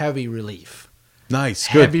heavy relief. Nice.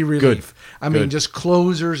 Good. Heavy relief. Good. I mean, Good. just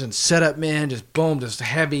closers and setup men, just boom, just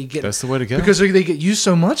heavy. That's the way to go. Because they get used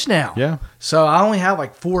so much now. Yeah. So I only have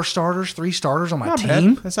like 4 starters, 3 starters on my Not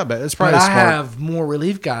team. bad. That's not bad. That's But probably I smart. have more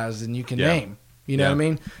relief guys than you can Yeah. name. You know Yeah. what I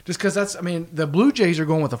mean? Just because the Blue Jays are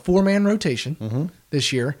going with a 4-man rotation Mm-hmm.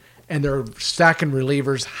 this year, and they're stacking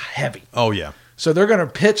relievers heavy. Oh yeah. So they're going to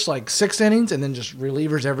pitch like 6 innings and then just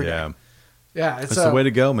relievers every day. Yeah. Yeah, it's That's the way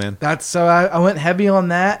to go, man. That's so I went heavy on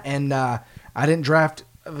that, and I didn't draft.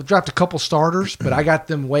 I dropped a couple starters, but I got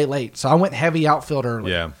them way late. So I went heavy outfield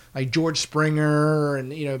early. Yeah. Like George Springer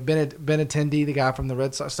and Benintendi, the guy from the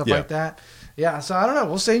Red Sox, stuff Yeah. like that. Yeah. So I don't know.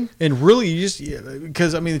 We'll see. And really, you just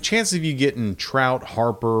because I mean, the chances of you getting Trout,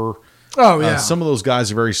 Harper, Oh yeah. some of those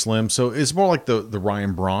guys are very slim. So it's more like the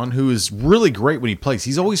Ryan Braun, who is really great when he plays.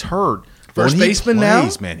 He's always hurt. But First when he baseman now?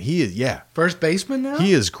 plays, man, he is. Yeah, First baseman now.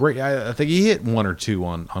 he is great. I think he hit 1 or 2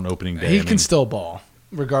 on opening day. He I can mean, still ball,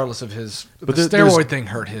 regardless of his. But the there's- steroid thing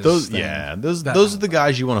hurt his. Those, thing. yeah, those That- are the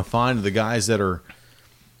guys you want to find. Are the guys that are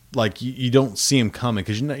like you don't see them coming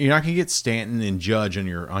because you're not going to get Stanton and Judge on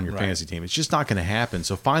your Right. fantasy team. It's just not going to happen.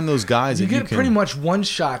 So find those guys You that you get can pretty much one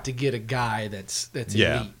shot to get a guy that's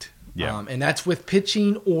Yeah. elite. Yeah. And that's with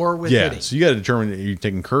pitching or with yeah. hitting. So you got to determine that you're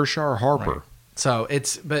taking Kershaw or Harper. Right. So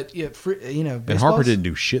but And Harper baseball's- didn't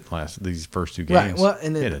do shit these first 2 games. Right. Well, He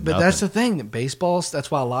did but that's the nothing. thing. That that's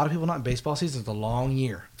why a lot of people not baseball season is a long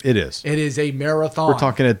year. It is. It is a marathon. We're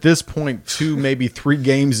talking at this point 2, maybe 3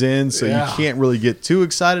 games in, so Yeah. you can't really get too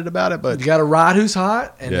excited about it. But You got to ride who's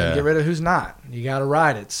hot and Yeah. then get rid of who's not. You got to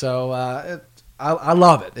ride it. So I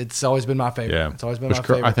love it. It's always been my favorite. yeah, It's always been Which my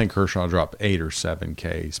favorite. I think Kershaw dropped 8 or 7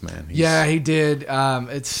 Ks. Man, Yeah, he did. He's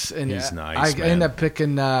nice, I man. ended up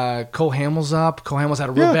picking Cole Hamels up. Cole Hamels had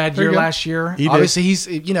a real Yeah, bad there you year go. last year. He did. Obviously, he's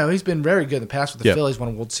been very good in the past with the Yep. Phillies. Won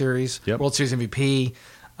a World Series, Yep. World Series MVP.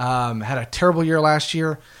 Had a terrible year last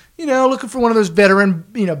year. Looking for one of those veteran,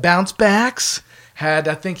 bounce backs. I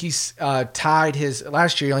think he's tied his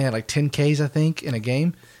last year. He only had like 10 Ks, I think, in a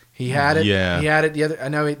game. He had it. Yeah. He had it. The other. I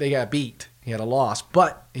know they got beat. He had a loss,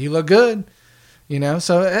 but he looked good.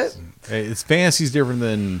 So It's fantasy's different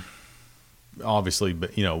than obviously,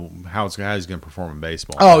 but how he's going to perform in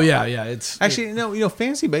baseball. oh yeah. It's Actually,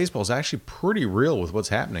 fantasy baseball is actually pretty real with what's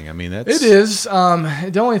happening. I mean, It is.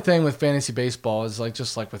 The only thing with fantasy baseball is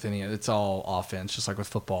just like with any, it's all offense, just like with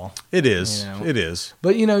football. It is. You know. It is.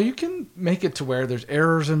 But you can make it to where there's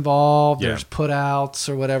errors involved, Yeah. there's putouts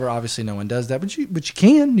or whatever. Obviously, no one does that, but you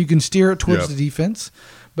can steer it towards Yep. the defense.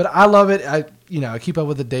 But I love it. I keep up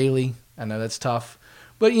with it daily. I know that's tough,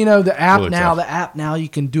 but the app Really now, tough. you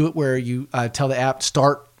can do it where you tell the app to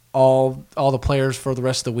start all the players for the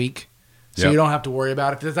rest of the week, so Yep. you don't have to worry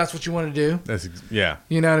about it if that's what you want to do. Yeah.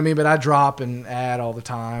 You know what I mean? But I drop and add all the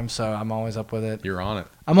time, so I'm always up with it. You're on it.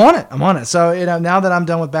 I'm on it. So now that I'm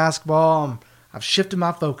done with basketball, I've shifted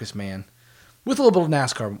my focus, man, with a little bit of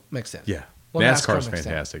NASCAR mixed in. Yeah. Little NASCAR's mixed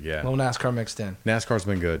in. fantastic. Yeah. Little NASCAR mixed in. NASCAR's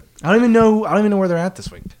been good. I don't even know where they're at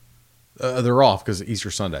this week. They're off because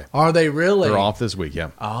Easter Sunday. Are they really? They're off this week. Yeah.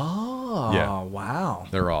 Oh, Yeah. wow.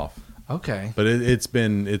 They're off. Okay. But it's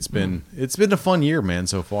been a fun year, man.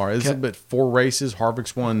 So far, it's been 4 races.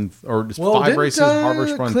 Harvick's won, or it's 5 races.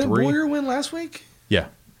 Harvick's won Clint 3. Boyer win last week? Yeah,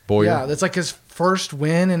 Boyer. Yeah, that's like his first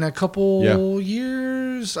win in a couple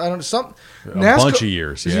years. I don't know, some bunch of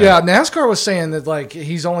years. Yeah. NASCAR was saying that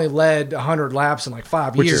he's only led 100 laps in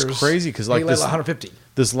 5 Which years. is crazy because He led this 150.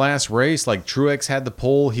 this last race, Truex had the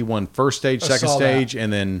pole. He won first stage, I second saw stage,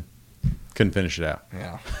 and then couldn't finish it out.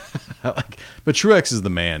 Yeah. But Truex is the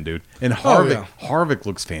man, dude. And Harvick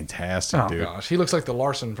looks fantastic, Oh dude. gosh, he looks like the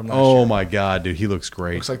Larson from last year. Oh my god, dude, he looks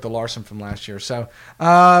great. Looks like the Larson from last year. So,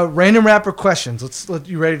 random rapper questions. Let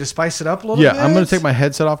you ready to spice it up a little bit? Yeah, I'm going to take my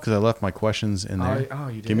headset off because I left my questions in there. Oh,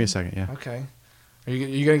 you did. Give me a second. Yeah. Okay. Are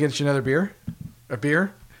you going to get you another beer? A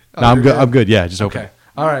beer? No, I'm good. I'm good. Yeah, just open. Okay.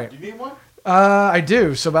 All right. You need one? I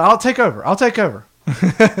do. So, but I'll take over. I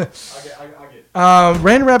get.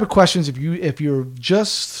 Random rapid questions. If you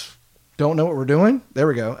just don't know what we're doing, there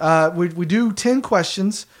we go. We do 10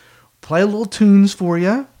 questions. Play a little tunes for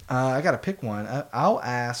you. I got to pick one. I'll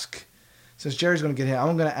ask. Since Jerry's going to get him,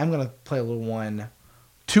 I'm gonna play a little one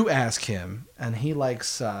to ask him, and he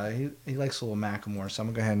likes he likes a little Macklemore, so I'm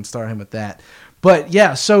gonna go ahead and start him with that. But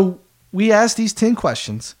yeah, so we asked these 10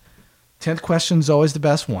 questions. 10th question is always the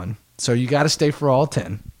best one, so you got to stay for all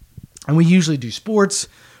 10. And we usually do sports.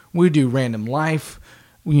 We do random life.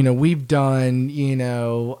 We've done,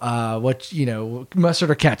 mustard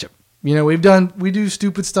or ketchup. We do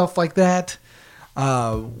stupid stuff like that.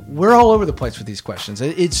 We're all over the place with these questions.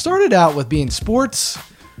 It started out with being sports.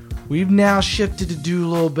 We've now shifted to do a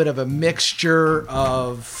little bit of a mixture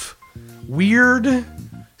of weird,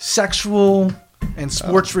 sexual, and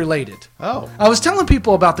sports related. Oh. I was telling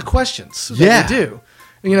people about the questions that we do.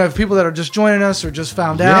 People that are just joining us or just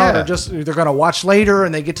found out or they're going to watch later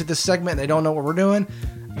and they get to this segment and they don't know what we're doing.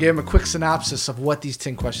 Give them a quick synopsis of what these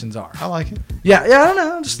 10 questions are. I like it. Yeah, I don't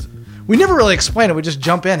know. We never really explain it. We just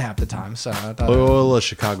jump in half the time. So I thought, Loyola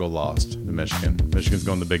Chicago lost to Michigan. Michigan's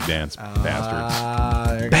going to the big dance.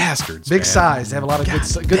 Bastards. Bastards. big man. size. They have a lot of good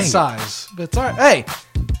dang it. size. But it's all right. Hey,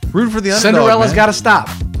 Root for the underdog. Cinderella's got to stop.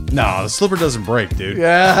 No, the slipper doesn't break, dude.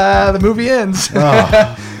 Yeah, the movie ends. It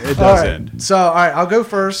does All right. end. So, all right, I'll go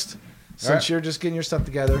first since right. you're just getting your stuff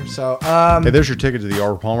together. So, Hey, there's your ticket to the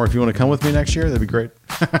Arbor Palmer. If you want to come with me next year, that'd be great.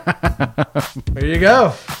 there you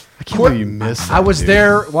go. I can't believe you missed that, I was dude.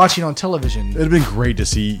 there watching on television. It'd have been great to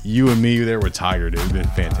see you and me there with Tiger, dude. It'd been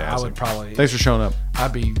fantastic. I would probably. Thanks for showing up. I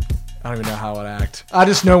don't even know how I would act. I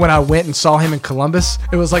just know when I went and saw him in Columbus,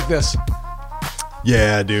 it was like this.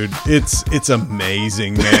 Yeah, dude. It's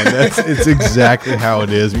amazing, man. It's exactly how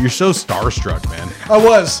it is. You're so starstruck, man. I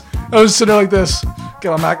was sitting there like this.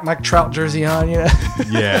 Got a Mike Trout jersey on,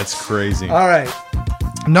 Yeah, it's crazy. All right.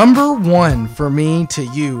 Number 1 for me to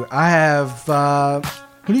you. I have.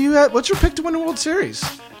 Who do you have? What's your pick to win the World Series?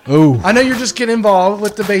 Oh, I know you're just getting involved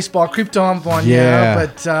with the baseball. Creeped on one,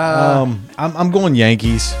 but I'm going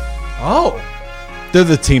Yankees. oh, They're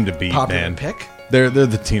the team to beat, popular man. pick. They're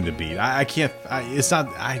the team to beat. I can't. It's not.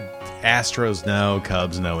 Astros no,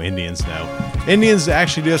 Cubs no, Indians no. Indians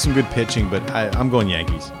actually do have some good pitching, but I'm going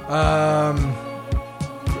Yankees.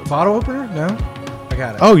 Bottle opener? No, I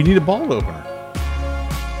got it. Oh, you need a ball opener.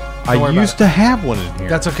 I worry about used to have one in here.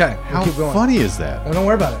 That's okay. We'll How keep going. funny is that? Don't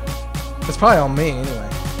worry about it. It's probably on me anyway.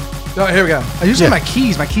 Oh, here we go. I usually have my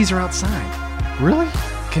keys. My keys are outside. Really?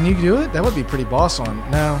 Can you do it? That would be pretty boss on.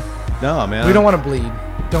 No, No, man. we don't want to bleed.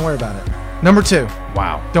 Don't worry about it. Number 2.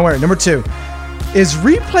 Wow. Don't worry. Number 2. Is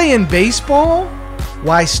replay in baseball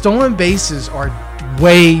why stolen bases are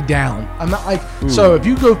way down? I'm not like so. If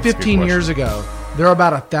you go 15 years ago, there are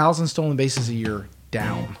about 1,000 stolen bases a year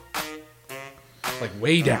down, like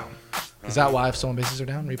way down. Is that why stolen bases are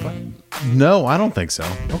down? Replay? No, I don't think so.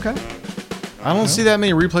 Okay. I don't see that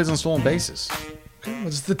many replays on stolen bases. Okay.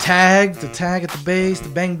 What's the tag at the base, the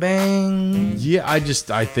bang bang? Yeah, I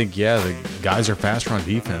think the guys are faster on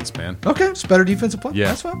defense, man. Okay, it's better defensive play. Yeah.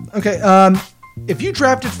 That's fine. Okay. If you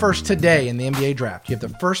drafted first today in the NBA draft, you have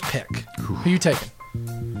the first pick. Who are you taking?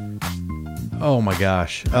 Oh my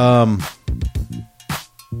gosh.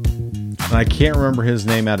 I can't remember his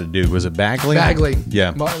name out of Duke. Was it Bagley? Bagley.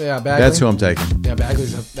 Yeah. Yeah, Bagley. That's who I'm taking. Yeah,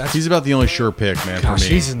 Bagley's He's about the only sure pick, man, gosh,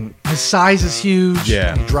 for me. his size is huge.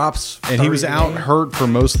 Yeah. He drops. And he was 30 out game. hurt for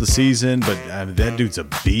most of the season, but that dude's a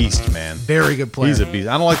beast, man. Very good player. He's a beast.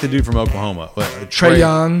 I don't like the dude from Oklahoma. Trae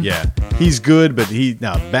Young. Yeah. He's good, but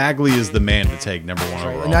Bagley is the man to take number 1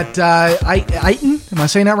 overall. And that Aiton, am I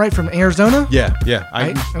saying that right, from Arizona? Yeah.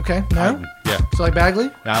 Okay, no? Aiton, yeah. So like Bagley?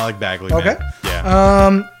 I like Bagley, Okay. man.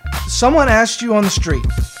 Yeah. Someone asked you on the street.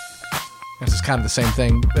 This is kind of the same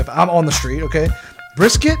thing. If I'm on the street, okay?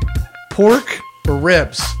 Brisket, pork, or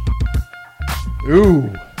ribs?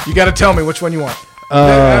 Ooh. You got to tell me which one you want.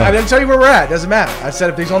 I didn't tell you where we're at. Doesn't matter. I said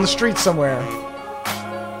if he's on the street somewhere,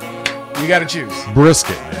 you got to choose.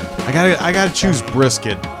 Brisket, man. I gotta choose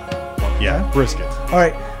brisket. Yeah, brisket. All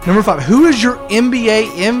right. Number 5. Who is your NBA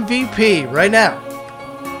MVP right now?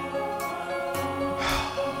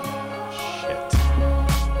 Shit.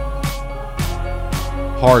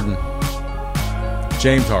 Harden.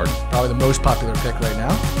 James Harden. Probably the most popular pick right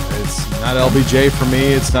now. It's not LBJ for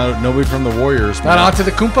me. It's not nobody from the Warriors. Not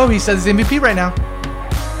Antetokounmpo. He says he's MVP right now.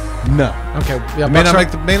 No. Okay. Yeah. May not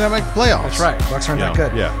Bucks make the playoffs. That's right. Bucks aren't that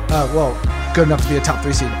good. Yeah. Well, good enough to be a top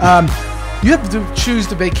 3 seed. You have to choose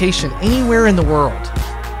to vacation anywhere in the world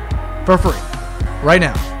for free right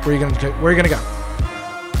now. Where are you gonna go?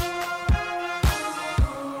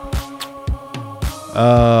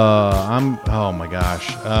 Oh my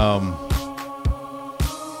gosh.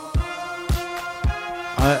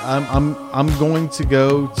 I'm going to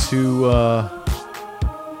go to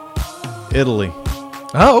Italy.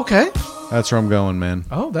 Oh, okay. That's where I'm going, man.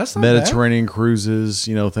 Oh, that's not Mediterranean cruises,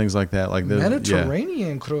 things like that. Like bad. the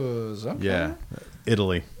Mediterranean cruise. Okay. Yeah,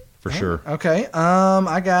 Italy for sure. Okay.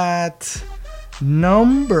 I got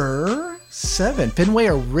number 7, Fenway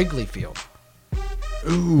or Wrigley Field.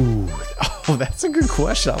 Ooh, that's a good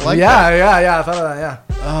question. I like that. Yeah. I thought of that. Yeah.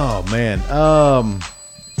 Oh man,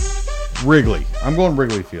 Wrigley. I'm going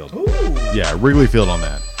Wrigley Field. Ooh. Yeah, Wrigley Field on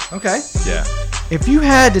that. Okay. Yeah. If you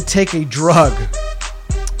had to take a drug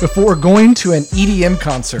before going to an EDM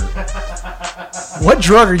concert, what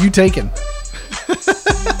drug are you taking?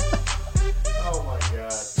 Oh my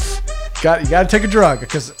god. You got to take a drug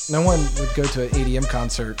because no one would go to an EDM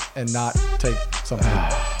concert and not take something.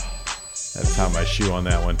 That's tie my shoe on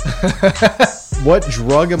that one. What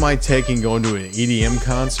drug am I taking going to an EDM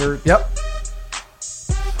concert? Yep.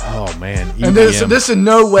 Oh man, EDM. And this in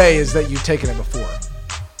no way is that you've taken it before.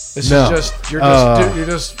 This No. is just you're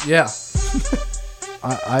just yeah.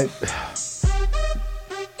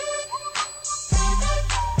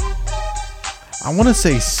 I want to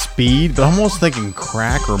say speed, but I'm almost thinking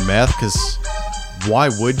crack or meth because why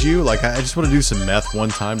would you? Like, I just want to do some meth one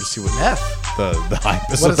time to see what Meth. the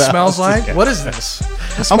hype is What about. it smells like? Yeah. What is this?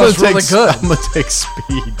 It I'm gonna smells really good. I'm gonna take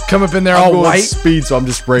speed. Come up in there I'm all going white. speed, so I'm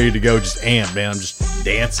just ready to go, just amped, man. I'm just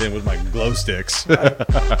dancing with my glow sticks.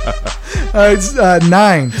 It's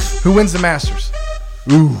 9. Who wins the Masters?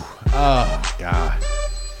 Ooh, oh god.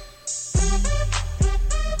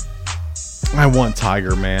 I want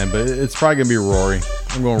Tiger, man, but it's probably gonna be Rory.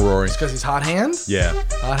 I'm going Rory. Because he's hot hand. Yeah.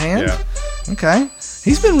 Hot hand. Yeah. Okay.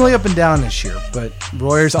 He's been really up and down this year, but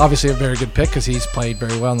Royer's obviously a very good pick because he's played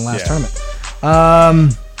very well in the last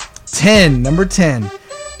tournament. 10. Number 10.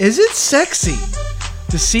 Is it sexy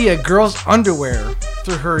to see a girl's underwear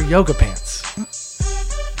through her yoga pants?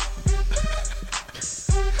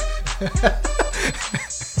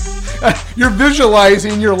 You're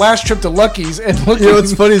visualizing your last trip to Lucky's and looking. You know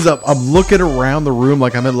what's funny is I'm looking around the room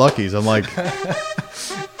like I'm at Lucky's. I'm like, to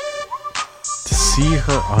see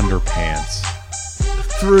her underpants.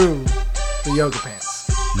 Through the yoga pants.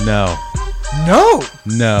 No. No.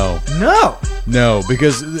 No. No. No,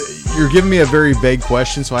 because you're giving me a very vague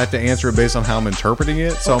question, so I have to answer it based on how I'm interpreting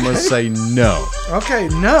it. So I'm going to say no. Okay,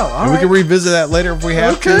 no. All And right. we can revisit that later if we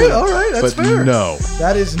have to. Okay, all right, that's but fair. No.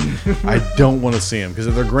 That is. I don't want to see them because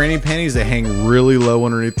if they're granny panties, they hang really low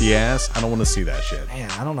underneath the ass. I don't want to see that shit.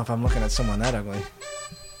 Man, I don't know if I'm looking at someone that ugly.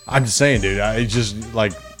 I'm just saying, dude. I just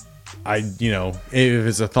like, if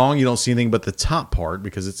it's a thong, you don't see anything but the top part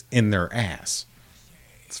because it's in their ass.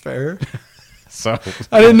 It's fair. So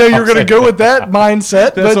I didn't know you were going to go with that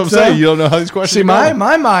mindset. That's what I'm saying. You don't know how these questions. See, are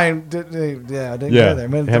my mind, didn't go there.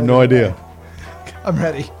 Man, I have no idea. I'm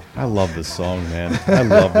ready. I love this song, man. I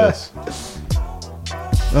love this.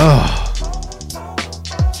 Oh.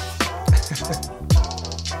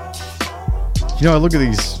 I look at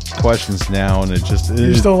these questions now, and it just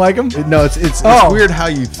You just don't like them? It's weird how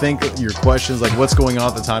you think your questions, like what's going on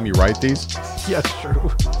at the time you write these. Yeah, it's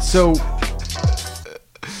true. So,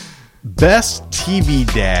 best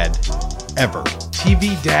TV dad ever.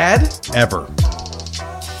 TV dad? Ever.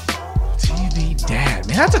 TV dad.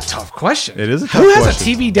 Man, that's a tough question. It is a tough Who has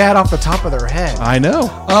question. a TV dad off the top of their head? I know.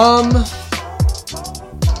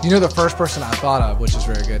 The first person I thought of, which is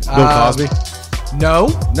very good. Bill Cosby. No.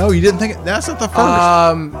 No, you didn't think it. That's not the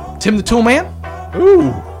first. Tim the Tool Man? Ooh.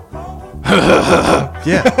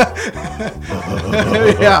 Yeah.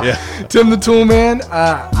 Yeah. Tim the Tool Man.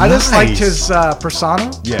 I just liked Nice. his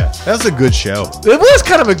persona. Yeah. That's a good show. It was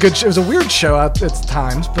kind of a good show. It was a weird show at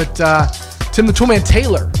times, but Tim the Tool Man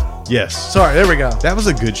Taylor. Yes. Sorry, there we go. That was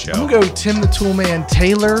a good show. I'm going to go Tim the Tool Man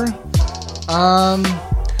Taylor.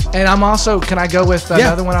 And I'm also, can I go with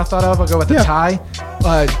another one I thought of? I'll go with the tie.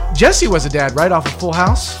 Jesse was a dad, right, off of Full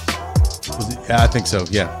House? Yeah, I think so.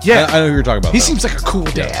 Yeah. Yeah. I know who you're talking about. He though. seems like a cool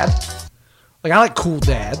dad. Like, I like cool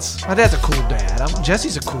dads. My dad's a cool dad.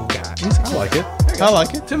 Jesse's a cool guy. He's a cool I like guy. it. There you go. I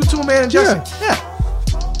like it. Tim the Tool Man and Jesse. Yeah.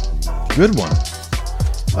 Good one.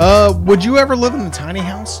 Would you ever live in a tiny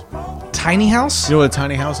house? Tiny house? You know what a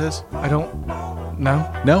tiny house is? I don't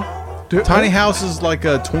know. No. Tiny house is like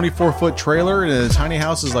a 24-foot trailer, and a tiny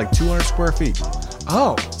house is like 200 square feet.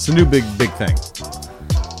 Oh, It's a new big thing.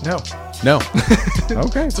 no. No.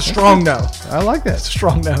 Okay. It's a strong no. I like that. It's a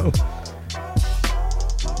strong no.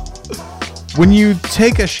 When you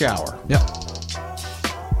take a shower, Yep.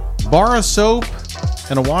 bar of soap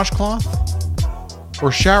and a washcloth,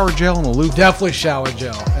 or shower gel and a loofah? Definitely shower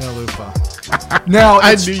gel and a loofah. Now,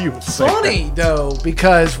 I it's knew you would say funny, though,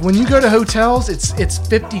 because when you go to hotels, it's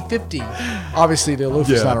 50-50. Obviously, the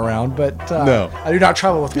loofah's Yeah. not around, but No. I do not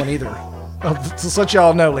travel with one either. Just let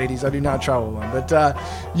y'all know, ladies, I do not travel with one. But,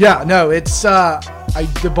 yeah, no, it's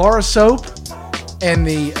the bar of soap and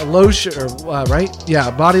the lotion, right?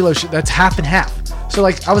 Yeah, body lotion, that's half and half. So,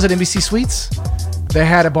 like, I was at NBC Suites. They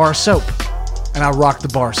had a bar of soap, and I rocked the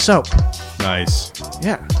bar of soap. Nice.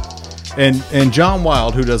 Yeah. And John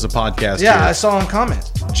Wild, who does a podcast Yeah, here, I saw him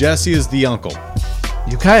comment. Jesse is the uncle.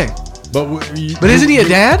 Okay. But Isn't he a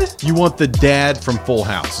dad? You want the dad from Full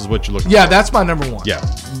House is what you're looking Yeah, for. that's my number one. Yeah.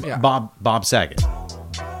 Yeah. Bob Saget.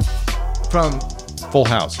 From Full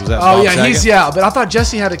House. Was that oh Bob yeah, Saget? but I thought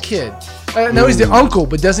Jesse had a kid. No, he's the uncle,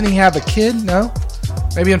 but doesn't he have a kid? No,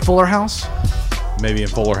 maybe in Fuller House. Maybe in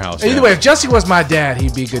Fuller House. Either yeah. way, if Jesse was my dad,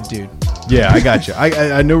 he'd be a good dude. Yeah, I got you.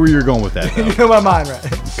 I know where you're going with that. You Though. know my mind,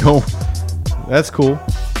 right? Go. That's cool.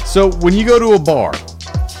 So when you go to a bar,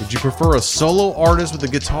 would you prefer a solo artist with a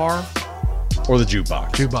guitar or the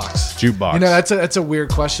jukebox? Jukebox. You know, that's a weird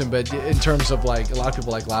question, but in terms of like a lot of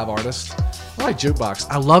people like live artists, I like jukebox.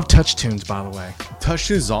 I love touch tunes, by the way. Touch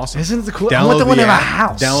Tunes is awesome. Isn't it the cool? I want the one in my app,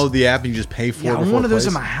 house. Download the app and you just pay for Yeah, it. I want before one it of those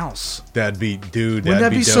plays. in my house. That'd be, dude. Wouldn't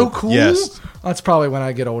that that'd be so dope. cool? Yes. That's probably when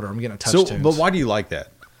I get older. I'm getting a touch tunes. But why do you like that?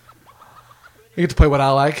 You get to play what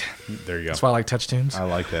I like. There you go. That's why I like touch tunes. I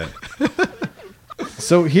like that.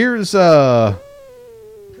 So here's kind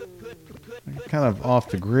of off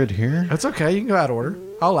the grid here. That's okay. You can go out of order.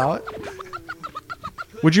 I'll allow it.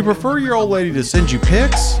 Would you prefer your old lady to send you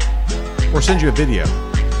pics or send you a video?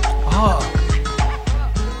 Oh,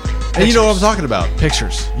 And you know what I'm talking about.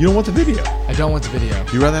 pictures. You don't want the video. I don't want the video.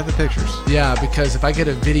 You rather have the pictures. Yeah, because if I get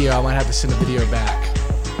a video, I might have to send a video back.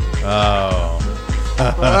 Oh.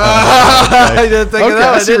 I didn't think Okay,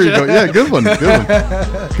 I see where you're going. Yeah, good one. Good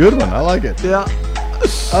one. Good one. I like it. Yeah.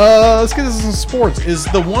 Let's get into some sports. Is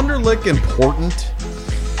the Wonderlic important?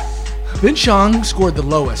 Vince Young scored the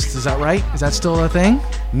lowest. Is that right? Is that still a thing?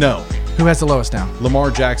 No. Who has the lowest now? Lamar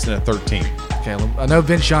Jackson at 13. Okay, I know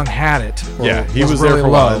Vince Young had it. Yeah, he was really there for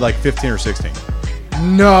a while, low. like 15 or 16.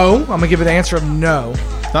 No, I'm gonna give you the answer of no.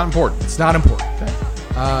 It's not important. It's not important.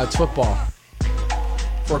 It's football.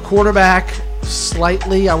 For a quarterback,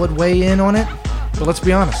 slightly I would weigh in on it, but let's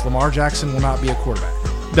be honest, Lamar Jackson will not be a quarterback.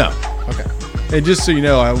 No. Okay. And just so you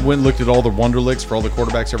know, I went and looked at all the Wonderlicks for all the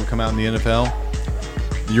quarterbacks ever come out in the NFL.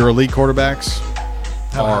 Your elite quarterbacks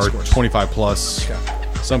How high are scores? 25 plus.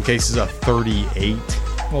 Okay. Some cases a 38.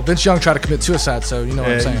 Well, Vince Young tried to commit suicide, so you know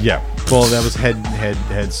what I'm saying. Yeah. Well, that was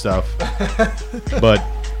head stuff. But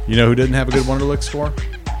you know who didn't have a good Wonderlick score?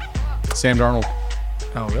 Sam Darnold,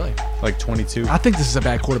 Oh, really? like 22. I think this is a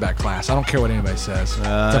bad quarterback class. I don't care what anybody says. It's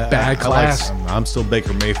a bad class. I'm still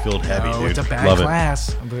Baker Mayfield heavy, No, dude. it's a bad Love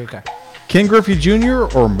class. Okay. it. Ken Griffey Jr.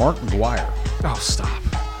 or Mark McGuire? Oh, stop.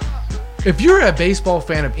 If you're a baseball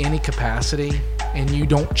fan of any capacity and you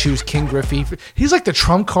don't choose Ken Griffey, he's like the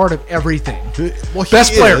trump card of everything. Well, he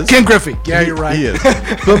Best player, is. Ken Griffey. Yeah, you're right. He is.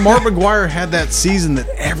 But Mark McGuire had that season that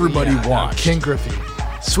everybody Yeah, watched. Ken Griffey.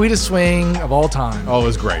 Sweetest swing of all time. Oh, it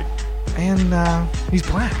was great. And he's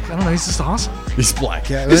black. I don't know. He's just awesome. He's black.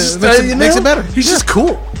 Yeah, He's it just, makes it better. He's just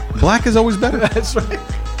cool. Black is always better. That's right.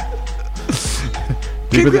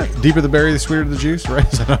 Deeper the berry, the sweeter the juice, right?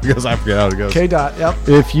 Because I forget how it goes. K. Dot. Yep.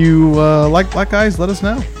 If you like black guys, let us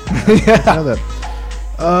know. Yeah. Know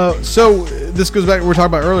that. So this goes back to what we were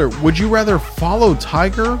talking about earlier. Would you rather follow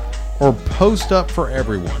Tiger or post up for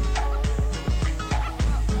everyone?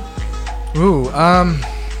 Ooh.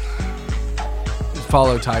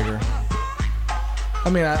 Follow Tiger. I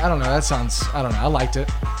mean, I don't know. That sounds. I don't know. I liked it.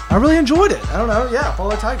 I really enjoyed it. I don't know. Yeah,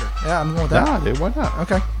 follow Tiger. Yeah, I'm going with that. Nah, dude, why not?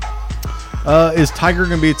 Okay. Is Tiger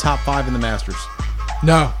going to be a top 5 in the Masters?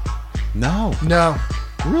 No. No. No.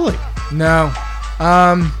 Really? No. Is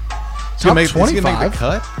he Top gonna make the 25.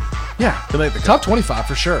 cut? Yeah. He'll make the cut. Top 25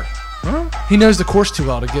 for sure. Huh? He knows the course too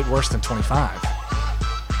well to get worse than 25.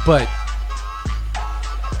 But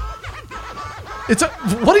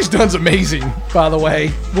what he's done is amazing, by the way.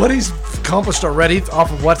 What he's accomplished already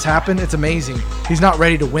off of what's happened, it's amazing. He's not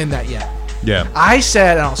ready to win that yet. Yeah. I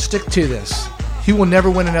said, and I'll stick to this, he will never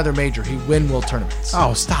win another major. He win world tournaments.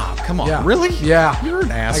 Oh, stop. Come on. Yeah. Really? Yeah. You're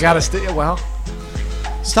an asshole. I got to stay. Well,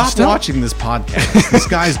 Stop Still- watching this podcast. This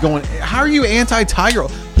guy's going, how are you anti-Tiger?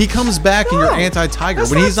 He comes back and you're No, anti-Tiger.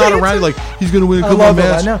 that's When not he's not saying around, it's you're like, he's going to win a I couple love of it.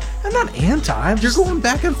 I matches. know. I'm not anti. I'm You're just going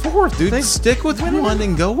back and forth, dude. think Stick with winning one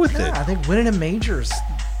and go with it. I think winning a major is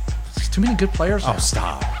there's too many good players. Oh, now.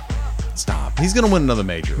 stop. Stop. He's going to win another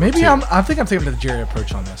major. Maybe too. I think I'm taking the Jerry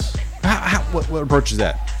approach on this. What approach is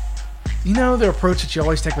that? You know the approach that you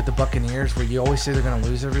always take with the Buccaneers, where you always say they're going to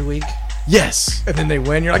lose every week, Yes. and then they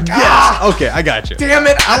win. You're like, Yes. Okay, I got you. damn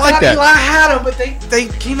it! I like thought that. Eli had them, but they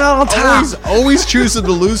came out on top. Always choosing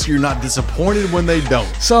to lose. So you're not disappointed when they don't.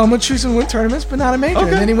 So I'm gonna choose him to win tournaments, but not a major. Okay.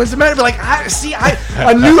 And then he wins the major. But like,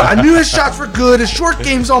 I knew his shots were good. His short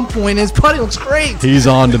game's on point. His putting looks great. He's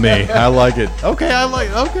on to me. I like it. Okay,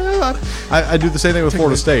 I do the same thing with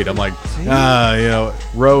Florida State. I'm like,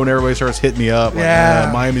 Rowe and everybody starts hitting me up. Like,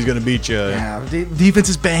 Yeah. Miami's going to beat you. Yeah, the defense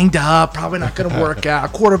is banged up. Probably not going to work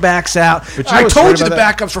out. Quarterback's out. But you know I what's told great you the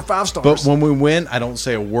about backups for 5 stars. But when we win, I don't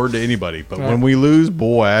say a word to anybody. But Right. when we lose,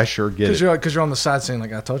 boy, I sure get it. because you're on the side saying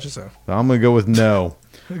like, I told you so. I'm going to go with no.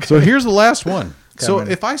 So here's the last one. So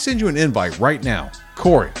man. if I send you an invite right now,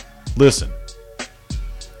 Corey, listen.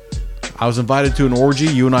 I was invited to an orgy.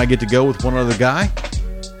 You and I get to go with one other guy.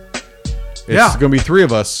 It's Yeah. going to be 3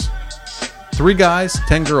 of us. 3 guys,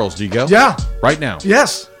 10 girls. Do you go? Yeah. Right now.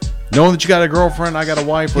 Yes. Knowing that you got a girlfriend, I got a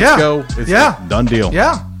wife, let's Yeah. go. It's Yeah. a done deal.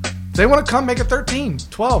 Yeah. If they want to come, make it 13,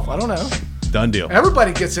 12. I don't know. Done deal.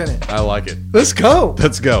 Everybody gets in it. I like it. Let's go.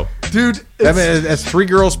 Let's go. Dude. I mean, that's 3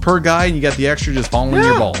 girls per guy, and you got the extra just falling in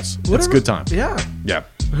your balls. It's a Whatever. good time. Yeah. Yeah.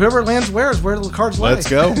 Whoever lands where the cards lay. Let's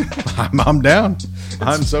go. I'm down.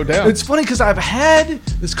 I'm so down. It's funny because I've had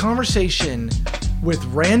this conversation with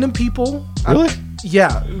random people. Really?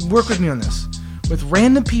 Yeah, work with me on this. With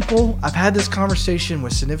random people, I've had this conversation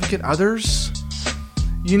with significant others.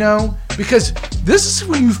 You know, because this is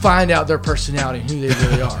when you find out their personality and who they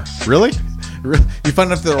really are. Really? You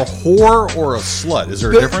find out if they're a whore or a slut. Is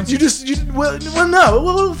there a difference? Well, no.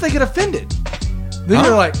 What if they get offended? Then Huh?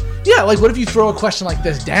 you're like, yeah, like what if you throw a question like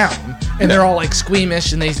this down and they're all like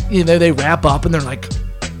squeamish and they wrap up and they're like,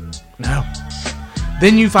 no.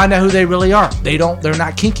 Then you find out who they really are. They're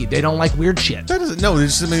not kinky. They don't like weird shit. That doesn't. No,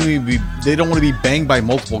 it's just maybe they don't want to be banged by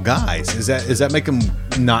multiple guys. Does that make them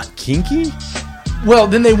not kinky? Well,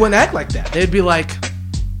 then they wouldn't act like that. They'd be like,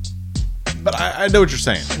 But I know what you're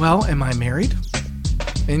saying. well, am I married?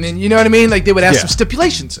 And then, you know what I mean? Like, they would ask Yeah. some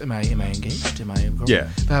stipulations. Am I engaged? Am I a girlfriend? Yeah.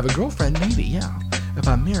 If I have a girlfriend, maybe, yeah. If If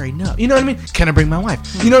I'm married, no. You know what I mean? Can I bring my wife?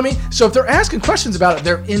 You know what I mean? So if they're asking questions about it,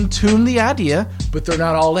 they're in tune the idea, but they're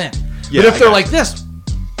not all in. Yeah, but if they're like this,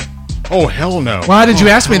 oh hell no! why did you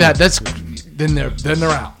ask me that? Then they're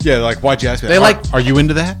out. Yeah, like why'd you ask me that? They like- Are you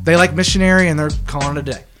into that? They like missionary and they're calling it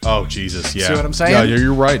a day. Oh Jesus, yeah. See what I'm saying? Yeah,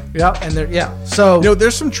 you're right. Yeah, and so You know,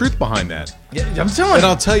 there's some truth behind that. yeah, I'm telling And you.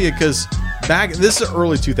 I'll tell you, because this is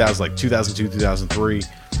early 2000s, like 2002, 2003.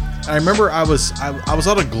 I remember I was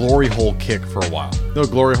on a glory hole kick for a while. You know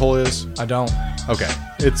what glory hole is? I don't. Okay.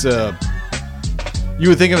 It's you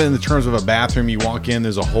would think of it in the terms of a bathroom. You walk in,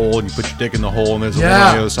 there's a hole, and you put your dick in the hole, and there's a hole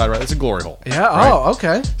on the other side, right? It's a glory hole. Yeah. right? Oh,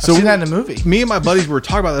 okay. I've So seen that in a movie. Me and my buddies were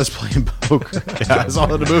talking about this playing poker. Yeah, I saw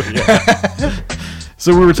that in the movie. Yeah.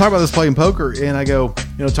 So we were talking about this playing poker, and I go,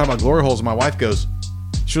 talking about glory holes, and my wife goes,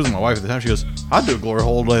 she wasn't my wife at the time, she goes, I'd do a glory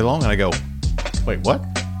hole all day long. And I go, wait, what?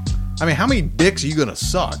 I mean, how many dicks are you going to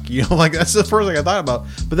suck? Like that's the first thing I thought about.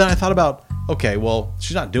 But then I thought about, okay, well,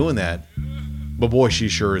 she's not doing that, but boy, she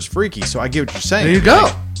sure is freaky. So I get what you're saying. There you go.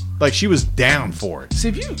 Like she was down for it. See,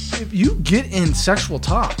 if you get in sexual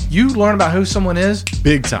talk, you learn about who someone is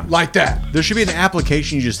Big time. like that. There should be an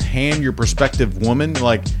application you just hand your prospective woman,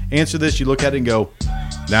 like, answer this, you look at it and go,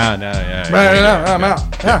 nah, yeah. No, I'm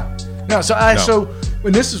out. Yeah. No, so No. so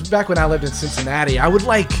when this was back when I lived in Cincinnati, I would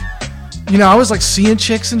I was like seeing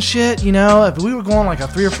chicks and shit, if we were going like a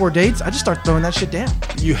 3 or 4 dates, I just start throwing that shit down.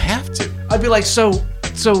 You have to. I'd be like, so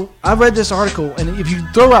I read this article, and if you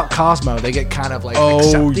throw out Cosmo, they get kind of like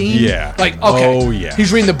accepting. Yeah. Like, okay. Oh, yeah.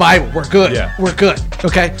 He's reading the Bible. We're good. Yeah. We're good.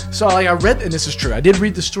 Okay. So I read, and this is true. I did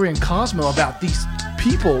read the story in Cosmo about these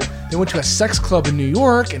people. They went to a sex club in New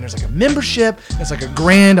York, and there's like a membership. It's like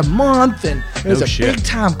 $1,000 a month, and it was No a shit. big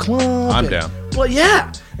time club. I'm and- down. Well,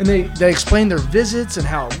 yeah. And they explained their visits and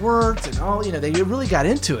how it worked and all. They really got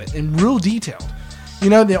into it in real detailed.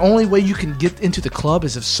 The only way you can get into the club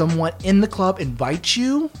is if someone in the club invites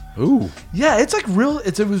you. Ooh. Yeah, it's like real.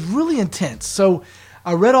 It was really intense. So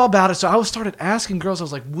I read all about it. So I started asking girls. I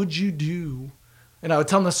was like, "Would you do?" And I would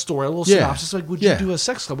tell them the story, a little synopsis. Like, "Would you do a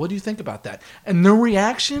sex club? What do you think about that?" And their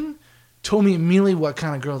reaction told me immediately what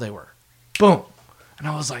kind of girl they were. Boom. And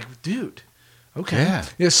I was like, "Dude, okay."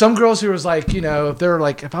 Yeah. Some girls who was like, if they're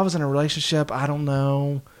like, if I was in a relationship, I don't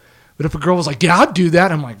know. But if a girl was like, "Yeah, I'd do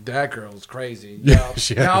that," I'm like, "That girl's crazy." Yeah,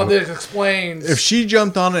 Now this explains. If she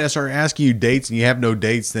jumped on it and started asking you dates and you have no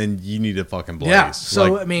dates, then you need to fucking blaze. Yeah.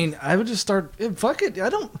 So Like, I mean, I would just start. Fuck it. I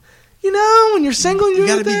don't. When you're single, you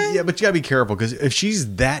gotta do that. be, but you gotta be careful because if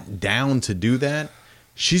she's that down to do that,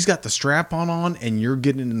 she's got the strap on and you're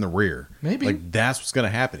getting in the rear. Maybe. Like that's what's gonna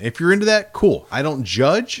happen. If you're into that, cool. I don't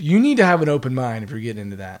judge. You need to have an open mind if you're getting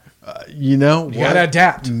into that. You gotta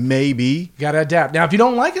adapt. Maybe. You gotta adapt. Now, if you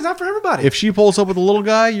don't like it, it's not for everybody. If she pulls up with a little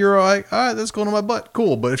guy, you're like, all right, that's going on my butt.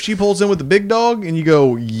 Cool. But if she pulls in with the big dog and you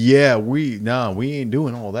go, yeah, we ain't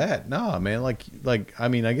doing all that. Nah, man. Like, I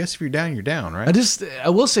mean, I guess if you're down, you're down, right? I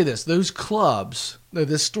will say this: those clubs,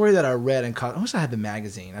 this story that I read and I wish I had the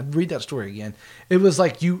magazine. I'd read that story again. It was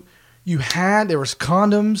like there was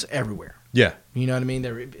condoms everywhere. Yeah. You know what I mean?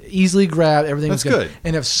 They were easily grabbed. Everything That's was good. good.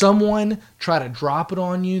 And if someone tried to drop it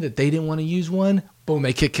on you that they didn't want to use one, boom,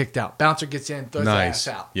 they get kicked out. Bouncer gets in, throws their ass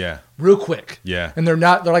out. Yeah. Real quick. Yeah. And they're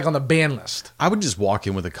like on the ban list. I would just walk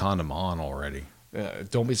in with a condom on already.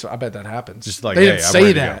 Don't be so. I bet that happens. Just like, they didn't hey, I'm say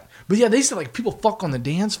ready to that, go. but yeah, they said like people fuck on the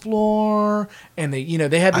dance floor, and they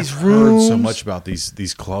had these I've rooms. heard so much about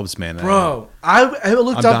these clubs, man. Bro. I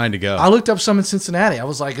looked I'm up. dying to go. I looked up some in Cincinnati. I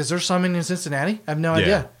was like, is there some in Cincinnati? I have no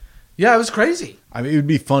idea. Yeah, it was crazy. I mean, it would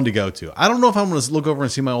be fun to go to. I don't know if I'm going to look over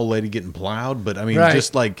and see my old lady getting plowed, but I mean, Right.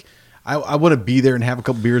 just like I want to be there and have a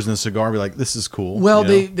couple beers and a cigar and be like, this is cool. Well,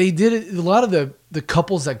 you know? they did it. A lot of the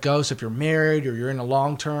couples that go. So if you're married or you're in a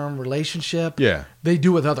long term relationship, Yeah. they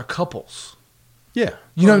do with other couples. Yeah.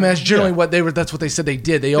 You know what I mean? That's generally Yeah. what they were. That's what they said they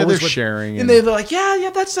did. They always they're would, sharing and and- they're like,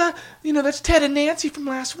 yeah, that's that's Ted and Nancy from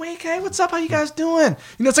last week. Hey, what's up? How you guys doing?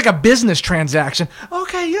 It's like a business transaction.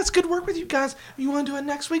 Okay, yeah, it's good work with you guys. You want to do it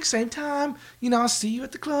next week, same time? I'll see you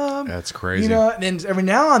at the club. That's crazy. And then every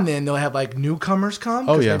now and then they'll have like newcomers come.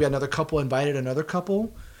 Oh, 'cause yeah. Maybe another couple invited another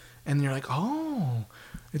couple, and you're like, oh,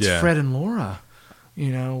 it's Yeah. Fred and Laura.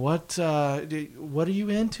 What are you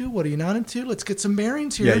into? What are you not into? Let's get some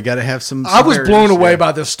bearings here. Yeah, you got to have some. I was blown similarities. away Yeah.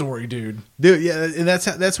 by this story, dude. Dude, yeah, and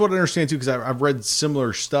that's what I understand too, because I've read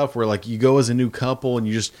similar stuff where like you go as a new couple and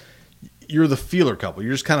you're the feeler couple.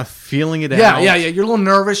 You're just kind of feeling it Yeah, out. yeah. You're a little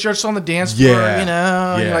nervous. You're just on the dance floor,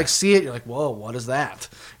 Yeah. You Yeah. like see it. You're like, whoa, what is that?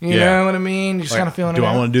 You Yeah. know what I mean? You're just Like, kind of feeling do it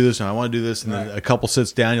I out. want to do this and I want to do this, and then Right. a couple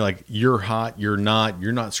sits down. You're like, you're hot, you're not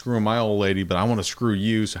screwing my old lady, but I want to screw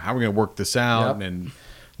you. So how are we gonna work this out? Yep. And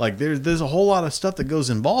Like there's a whole lot of stuff that goes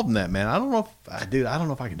involved in that, man. I don't know if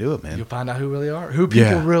I can do it, man. You'll find out who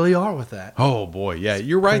people really are with that. Oh boy, yeah,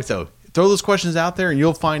 you're right though. Throw those questions out there and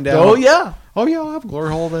you'll find out. Oh yeah, I'll have a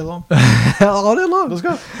glory hole all day long. all day long. Let's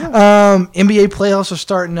go. NBA playoffs are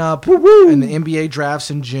starting up, and the NBA drafts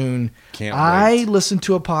in June. Can't I wait. listened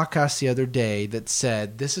to a podcast the other day that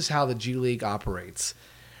said this is how the G League operates.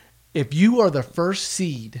 If you are the first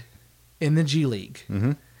seed in the G League,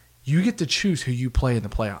 you get to choose who you play in the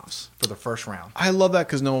playoffs for the first round. I love that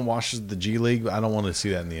because no one watches the G League. But I don't want to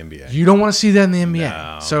see that in the NBA. You don't want to see that in the NBA.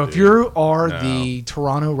 No, so if dude. you are the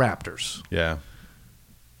Toronto Raptors, Yeah.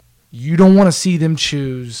 you don't want to see them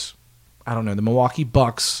choose, I don't know, the Milwaukee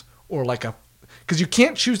Bucks or because you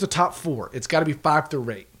can't choose the top 4. It's got to be 5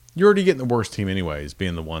 through 8. You're already getting the worst team anyways,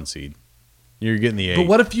 being the 1 seed. You're getting the 8. But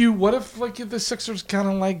what if the Sixers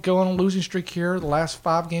kind of go on a losing streak here, the last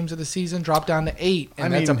 5 games of the season, drop down to 8,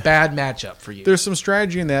 and that's a bad matchup for you. There's some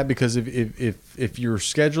strategy in that because if you're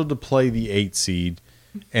scheduled to play the 8 seed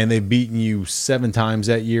and they've beaten you 7 times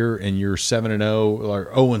that year and you're 7-0 or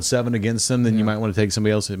 0-7 against them, then you might want to take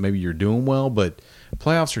somebody else that maybe you're doing well. But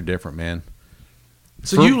playoffs are different, man.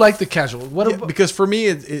 So you like the casual? Because for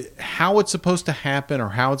me, how it's supposed to happen or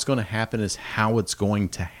how it's going to happen is how it's going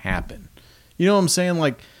to happen. You know what I'm saying?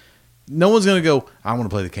 Like, no one's going to go, I want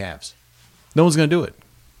to play the Cavs. No one's going to do it.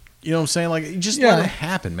 You know what I'm saying? Like, just let it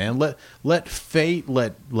happen, man. Let fate,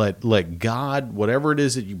 let God, whatever it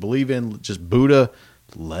is that you believe in, just Buddha,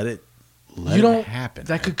 let it happen.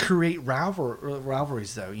 That could create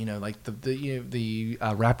rivalries, though. You know, like the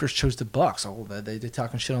Raptors chose the Bucks. Oh, they're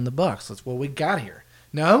talking shit on the Bucks. That's what we got here.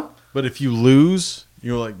 No, but if you lose,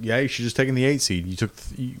 you're like, yeah, you should just taken the 8 seed. You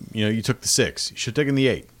took the 6. You should have taken the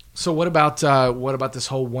 8. So what about this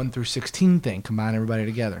whole 1 through 16 thing? Combine everybody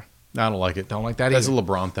together. I don't like it. Don't like that That's either. a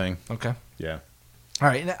LeBron thing. Okay. Yeah. All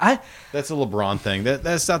right. That's a LeBron thing.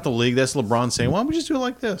 That's not the league. That's LeBron saying, why don't we just do it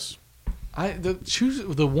like this?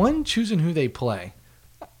 The one choosing who they play.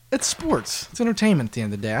 It's sports. It's entertainment at the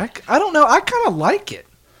end of the day. I don't know. I kind of like it.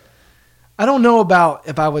 I don't know about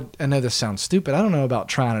if I would. I know this sounds stupid. I don't know about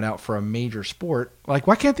trying it out for a major sport. Like,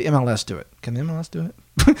 why can't the MLS do it? Can the MLS do it?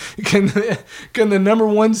 Can the number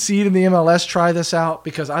 1 seed in the MLS try this out?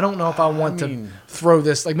 Because I don't know if I want to throw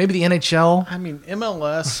this. Like maybe the NHL. I mean,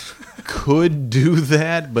 MLS could do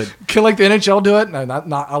that, but Can the NHL do it? No, not.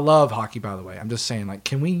 I love hockey, by the way. I'm just saying,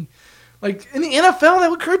 can we? In the NFL, that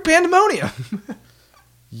would create pandemonium.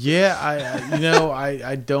 yeah,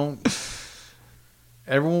 I don't.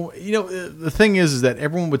 Everyone, the thing is that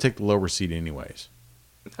everyone would take the lower seed anyways.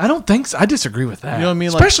 I don't think so. I disagree with that. You know what I mean?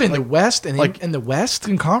 Especially in the West and in the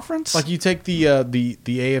Western Conference. Like you take the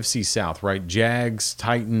AFC South, right? Jags,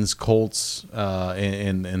 Titans, Colts,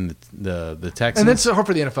 and the Texans. And that's hard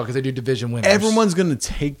for the NFL because they do division winners. Everyone's going to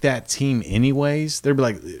take that team anyways. They'll be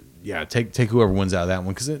like, yeah, take whoever wins out of that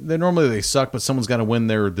one because they normally suck, but someone's got to win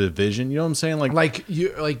their division. You know what I'm saying?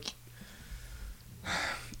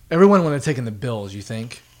 Everyone would have taken the Bills. You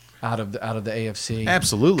think? Out of the AFC,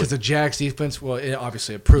 absolutely, because the Jags defense, well, it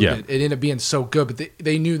obviously improved. It ended up being so good, but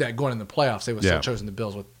they knew that going in the playoffs, they would still chosen the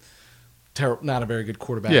Bills with not a very good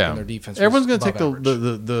quarterback and their defense. Everyone's going to take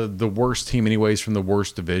the worst team anyways from the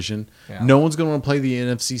worst division. Yeah. No one's going to want to play the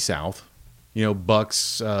NFC South.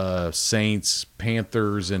 Bucks, Saints,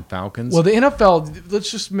 Panthers, and Falcons. Well, the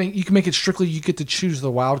NFL, you can make it strictly. You get to choose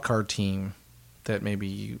the wild card team that maybe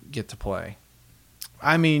you get to play.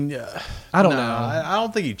 I mean, I don't know. I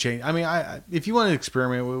don't think he changed. I mean, if you want to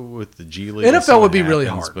experiment with the G League, NFL would be really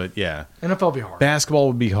hard. But yeah, NFL would be hard. Basketball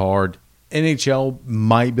would be hard. NHL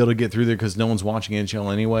might be able to get through there because no one's watching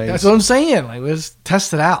NHL anyway. That's what I'm saying. Let's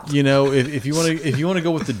test it out. If you want to go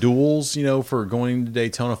with the duels, for going to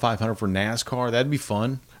Daytona 500 for NASCAR, that'd be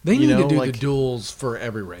fun. They need to do the duels for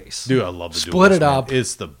every race. Dude, I love the duels. Split it up.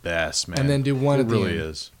 It's the best, man. And then do one at the end. It really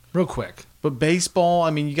is. Real quick. But baseball, I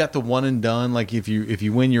mean, you got the one and done. Like if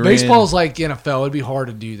you win, you're Baseball's in. like NFL. It'd be hard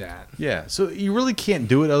to do that. Yeah, so you really can't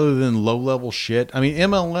do it other than low level shit. I mean,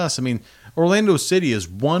 MLS. I mean, Orlando City is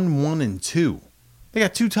 1-1-2. They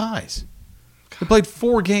got 2 ties. They played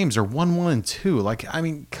 4 games. They're 1-1-2. Like, I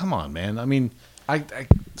mean, come on, man. I mean,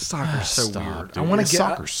 soccer's so weird. Dude.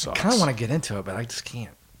 Soccer sucks. I kind of want to get into it, but I just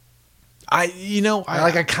can't. I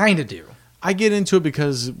kind of do. I get into it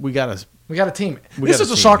because we got a team. This is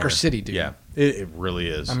a soccer city, dude. Yeah, it really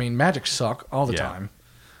is. I mean, Magic suck all the time,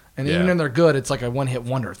 and even when they're good, it's like a one-hit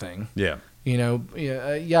wonder thing. Yeah.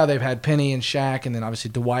 They've had Penny and Shaq, and then obviously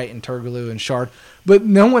Dwight and Turkoglu and Shard, but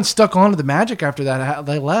no one stuck on to the Magic after that.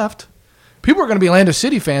 They left. People are going to be Orlando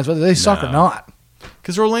City fans, whether they suck or not.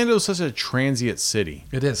 Because Orlando is such a transient city.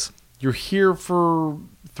 It is. You're here for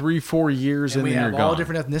 3-4 years, and we then have you're all gone.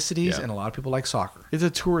 different ethnicities, Yeah. and a lot of people like soccer. It's a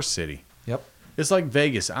tourist city. Yep. It's like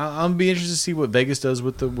Vegas. I'm gonna be interested to see what Vegas does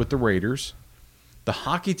with the Raiders. The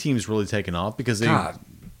hockey team's really taken off because God,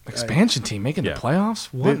 expansion team making yeah. the playoffs.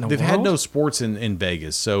 What in the they've world? had no sports in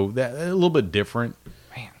Vegas, so that a little bit different.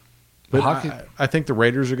 Man. But Hockey- I think the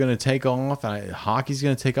Raiders are going to take off. Hockey's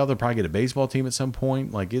going to take off. They'll probably get a baseball team at some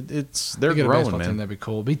point. Like they're Get a growing, baseball man. team, that'd be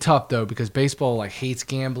cool. It'd be tough though because baseball like hates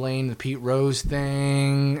gambling. The Pete Rose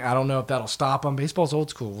thing. I don't know if that'll stop them. Baseball's old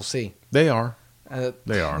school. We'll see. They are.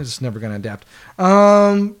 They are. They're just never going to adapt.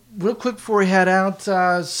 Real quick before we head out,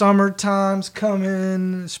 summertime's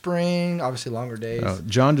coming, spring, obviously longer days.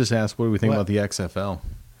 John just asked, "What do we think What? about the XFL?"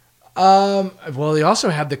 Well, they also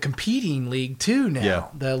have the competing league too now. Yeah.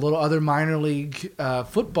 The little other minor league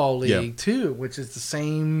football league Yeah. too, which is the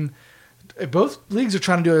same. Both leagues are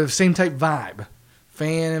trying to do the same type vibe,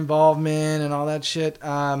 fan involvement and all that shit.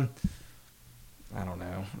 I don't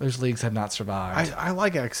know. Those leagues have not survived. I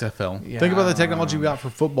like XFL. Yeah. Think about the technology we got for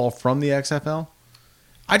football from the XFL.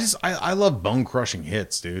 I love bone crushing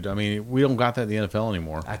hits, dude. I mean, we don't got that in the NFL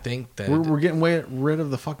anymore. I think that We're getting rid of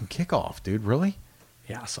the fucking kickoff, dude. Really?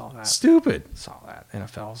 yeah, I saw that. Stupid. Saw that.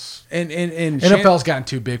 NFL's And gotten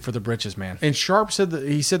too big for the britches, man. And Sharp said that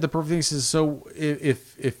he said the perfect thing. He says, so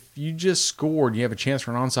if you just scored, you have a chance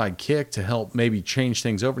for an onside kick to help maybe change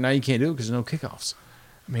things over. Now you can't do it because there's no kickoffs.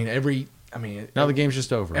 Now the game's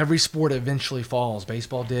just over. Every sport eventually falls.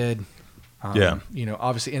 Baseball did. Yeah.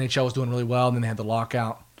 Obviously NHL was doing really well, and then they had the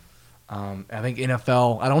lockout. I think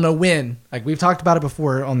NFL. I don't know when. Like we've talked about it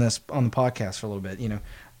before on the podcast for a little bit.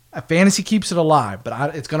 Fantasy keeps it alive,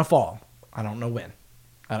 but it's going to fall. I don't know when.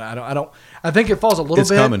 I don't. I think it falls a little bit.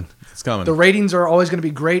 It's coming. The ratings are always going to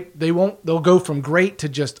be great. They'll go from great to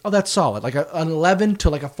just that's solid, like an 11 to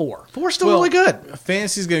like a 4. 4's still really good.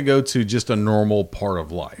 Fantasy's going to go to just a normal part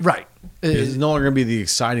of life. Right. It's no longer going to be the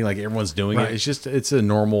exciting like everyone's doing Right. it. It's a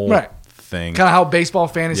normal thing. Kind of how baseball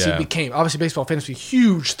fantasy Yeah. became. Obviously, baseball fantasy was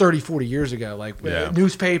huge 30, 40 years ago. Like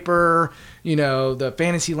newspaper, the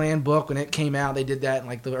Fantasyland book, when it came out, they did that in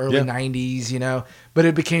like the early 90s, But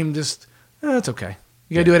it became just, it's okay.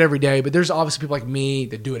 You got to do it every day. But there's obviously people like me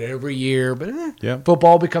that do it every year. But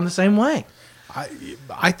football become the same way.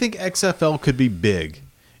 I think XFL could be big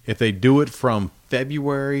if they do it from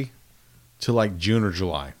February to like June or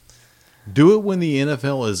July. Do it when the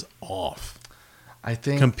NFL is off. I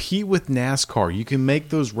think Compete with NASCAR. You can make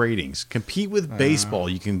those ratings. Compete with baseball.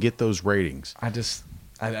 You can get those ratings. I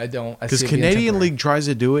don't. Because Canadian League tries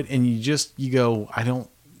to do it, and you go,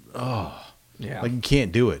 like you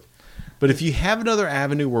can't do it. But if you have another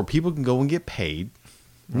avenue where people can go and get paid,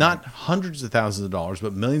 not hundreds of thousands of dollars,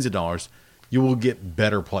 but millions of dollars, you will get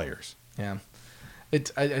better players. Yeah.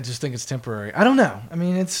 I just think it's temporary. I don't know. I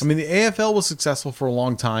mean, the AFL was successful for a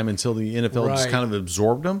long time until the NFL just Right. kind of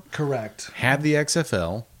absorbed them. Correct. Had the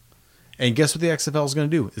XFL, and guess what the XFL is going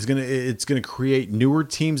to do? It's going to create newer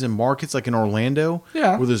teams and markets like in Orlando,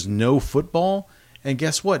 Yeah. where there's no football. And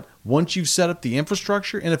guess what? Once you've set up the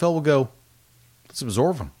infrastructure, NFL will go, let's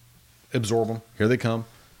absorb them. Here they come.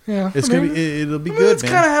 Yeah, It's gonna be. It'll be good, That's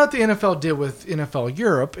man. kind of how the NFL did with NFL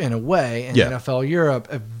Europe in a way, and Yeah. NFL Europe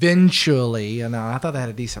eventually. And I thought they had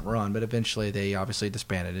a decent run, but eventually they obviously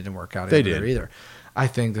disbanded. It didn't work out. They over there did. either. I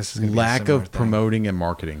think this is gonna Lack be a of promoting and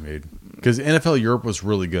marketing, dude. Because NFL Europe was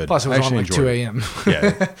really good. Plus, it was I on actually like enjoyed 2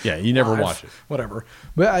 it. a.m. Yeah, you never Live, watch it. Whatever.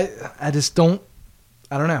 But I just don't.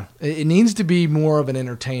 I don't know. It needs to be more of an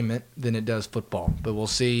entertainment than it does football. But we'll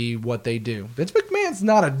see what they do. Vince McMahon's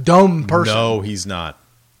not a dumb person. No, he's not.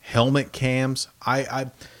 Helmet cams.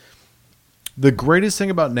 The greatest thing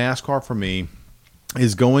about NASCAR for me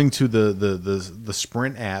is going to the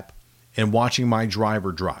Sprint app and watching my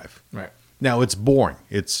driver drive. Right. Now it's boring.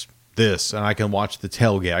 It's this, and I can watch the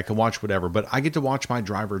tailgate. I can watch whatever, but I get to watch my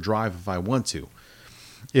driver drive if I want to.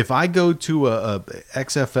 If I go to a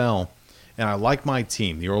XFL and I like my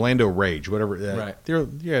team, the Orlando Rage, whatever, Right. they're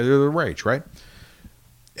the Rage, right?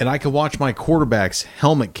 And I can watch my quarterback's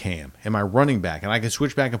helmet cam and my running back, and I can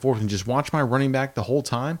switch back and forth and just watch my running back the whole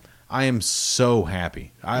time. I am so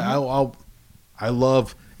happy. I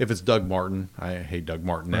love if it's Doug Martin. I hate Doug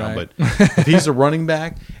Martin now, Right. but if he's a running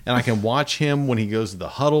back and I can watch him when he goes to the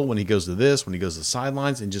huddle, when he goes to this, when he goes to the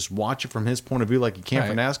sidelines, and just watch it from his point of view like you can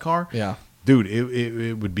for Right. NASCAR. Yeah. Dude,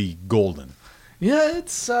 it would be golden. Yeah,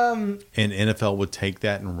 it's And NFL would take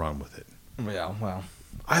that and run with it. Yeah, well.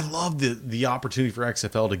 I love the opportunity for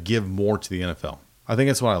XFL to give more to the NFL. I think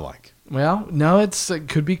that's what I like. Well, no, it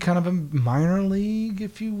could be kind of a minor league,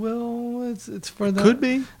 if you will. It's for the Could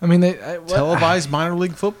be. I mean, Televised minor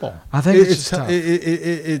league football. I think it's just tough.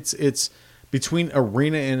 it's between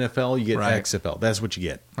arena and NFL. You get Right. XFL. That's what you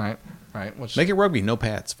get. Right. Right. Which, Make it rugby, no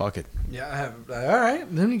pads. Fuck it. yeah. All right.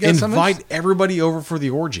 Then you got some. Invite everybody over for the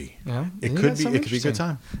orgy. Yeah. It could be a good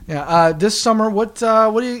time. Yeah. This summer, what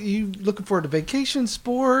are you looking forward to? Vacation,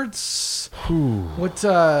 sports? What?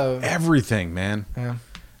 Everything, man. Yeah.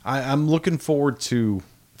 I'm looking forward to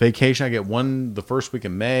vacation. I get one the first week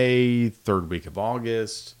of May, third week of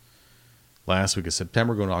August, last week of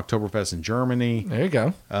September, going to Oktoberfest in Germany. There you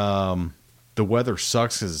go. The weather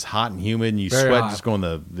sucks because it's hot and humid, and you Very sweat hot. just going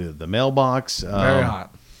to the mailbox. Very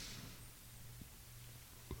hot.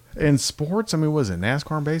 And sports, I mean, what is it?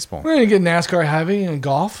 NASCAR and baseball? We're gonna get NASCAR heavy and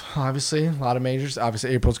golf. Obviously, a lot of majors. Obviously,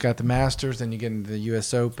 April's got the Masters. Then you get into the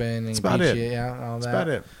U.S. Open and That's about PGA, it. Yeah, all that. That's about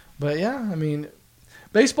it. But yeah, I mean,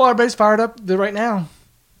 baseball. Everybody's fired up there right now.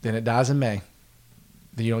 Then it dies in May.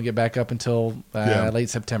 Then you don't get back up until late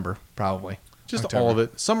September, probably. Just October. all of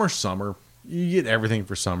it. Summer. You get everything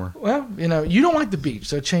for summer. Well, you don't like the beach,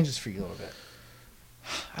 so it changes for you a little bit.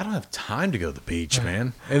 I don't have time to go to the beach,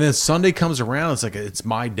 man. And then Sunday comes around, it's like it's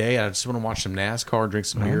my day. I just want to watch some NASCAR, drink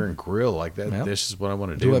some beer, and grill like that. Yeah. This is what I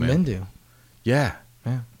want to Do do, what man. men do. Yeah,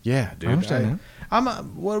 Yeah. dude. I understand that. I'm.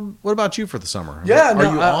 What about you for the summer? Yeah, are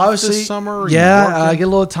no, you off obviously, this summer? Are you yeah, I working? get a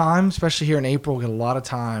little time, especially here in April. Get a lot of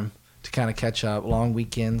time to kind of catch up. Long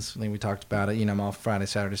weekends. I think we talked about it. I'm off Friday,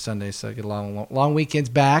 Saturday, Sunday, so I get a long weekends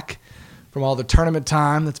back from all the tournament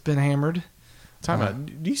time that's been hammered. Time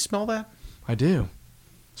out. Do you smell that? I do.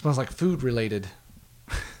 It smells like food related.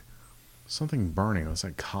 Something burning. It's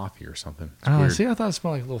like coffee or something. It's Oh, weird. see, I thought it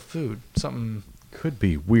smelled like a little food. Something. Could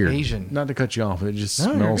be weird. Asian. Not to cut you off. It just No,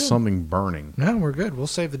 you're smells good. something burning. No, we're good. We'll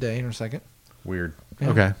save the day in a second. Weird. Yeah.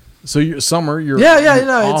 Okay. So summer, you're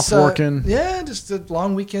It's off working. just the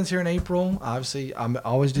long weekends here in April. Obviously, I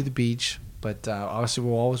always do the beach, but obviously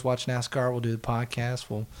we'll always watch NASCAR. We'll do the podcast.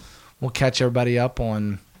 We'll catch everybody up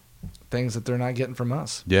on things that they're not getting from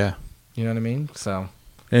us. Yeah. You know what I mean? So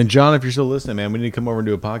And John, if you're still listening, man, we need to come over and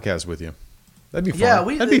do a podcast with you. That'd be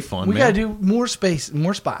fun. That'd be fun. We man. got to do more space,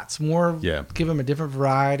 more spots, more. Yeah. Give them a different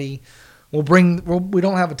variety. We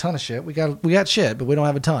don't have a ton of shit. We got shit, but we don't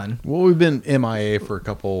have a ton. Well, we've been MIA for a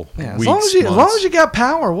couple Yeah, weeks. as long months. as you got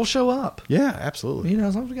power, we'll show up. Yeah, absolutely.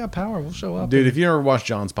 As long as we got power, we'll show up. Dude, if you ever watch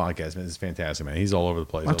John's podcast, man, it's fantastic, man. He's all over the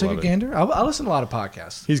place. I'll I take love a it. gander. I listen to a lot of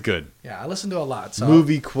podcasts. He's good. Yeah, I listen to a lot. So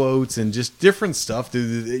Movie quotes and just different stuff,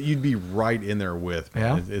 dude. That you'd be right in there with.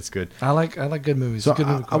 Man. Yeah? It's good. I like good movies. So good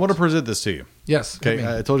movie I want to quotes. present this to you. Yes. hit Okay,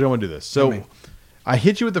 me. I told you I want to do this. Hit me. So I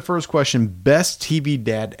hit you with the first question: best TV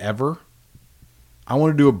dad ever. I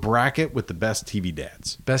want to do a bracket with the best TV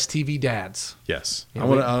dads. Best TV dads. Yes, Yeah,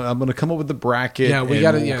 I'm going to come up with the bracket. Yeah, we and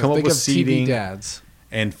got to we'll come up think with of seating TV dads.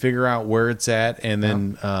 and figure out where it's at, and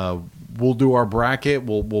then we'll do our bracket.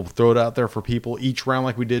 We'll throw it out there for people each round,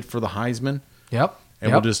 like we did for the Heisman, Yep.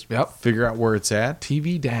 and we'll just figure out where it's at,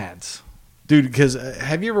 TV dads. dude. Because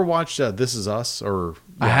have you ever watched This Is Us? Or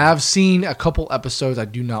I have seen a couple episodes. I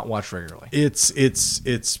do not watch regularly.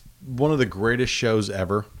 It's one of the greatest shows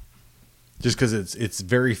ever. Just because it's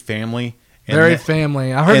very family, and Very that-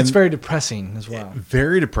 family. I heard it's and- very depressing as well.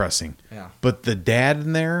 very depressing. Yeah. But the dad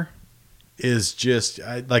in there is just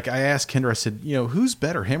I asked Kendra, I said, who's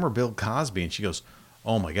better, him or Bill Cosby? And she goes,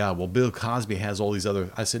 oh my God, well, Bill Cosby has all these other.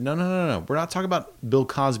 I said, no. We're not talking about Bill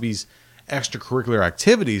Cosby's extracurricular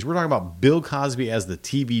activities. We're talking about Bill Cosby as the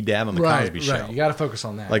TV dad on the Cosby Show. Right. You got to focus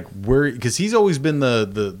on that. Like because he's always been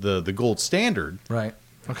the gold standard. Right.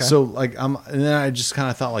 Okay. So and then I just kind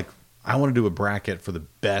of thought I want to do a bracket for the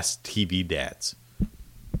best TV dads.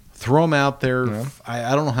 Throw them out there. Yeah.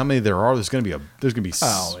 I don't know how many there are. There's gonna be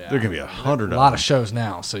 100. a lot of shows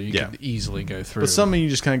now, so you Yeah. could easily go through. But some of you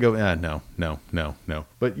just kind of go, no.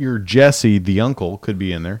 But your Jesse, the uncle, could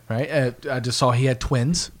be in there. right? I just saw he had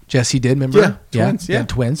twins. Jesse did, remember? Yeah, twins, he yeah. had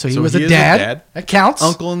twins. So he So was he a is a dad. dad. That counts.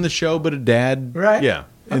 Uncle in the show, but a dad. Right. Yeah,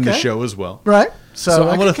 in the Okay. show as well. Right. So I'm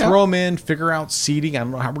I going to could count. throw them in, figure out seating. I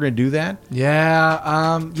don't know how we're going to do that. Yeah.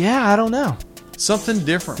 I don't know. Something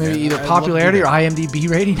different. Maybe man. either I'd love to do popularity or that. IMDb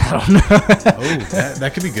rating. I don't know. Oh,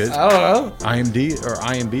 that could be good. I don't know.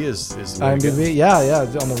 IMB is the way to go. IMDb, yeah,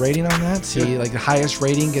 on the rating on that. See, like the highest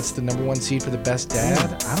rating gets the number one seed for the best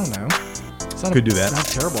dad. I don't know. It's not Could do that. Not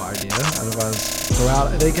a terrible idea.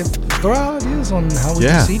 Otherwise, they can throw out ideas on how we do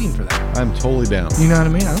Yeah. seating for that. I'm totally down. You know what I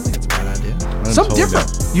mean? I don't think it's a bad idea. Something totally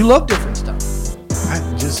different. You love different stuff.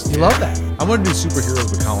 You love that. I want to do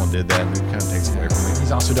superheroes, but Colin did that, and it kind of takes away from me.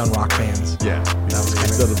 He's also done rock bands. Yeah,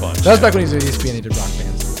 he's done a bunch. That was back when he was at ESPN. He did rock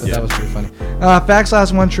bands. So Yeah. That was pretty funny.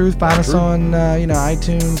 Facts/One Truth. Find us on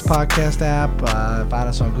iTunes podcast app. Find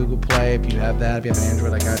us on Google Play if you have that. If you have an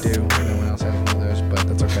Android like I do, no one else has one of those, but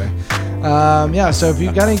that's okay. So if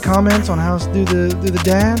you've got any comments on how to do the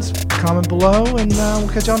dads, comment below, and we'll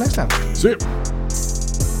catch y'all next time. See ya.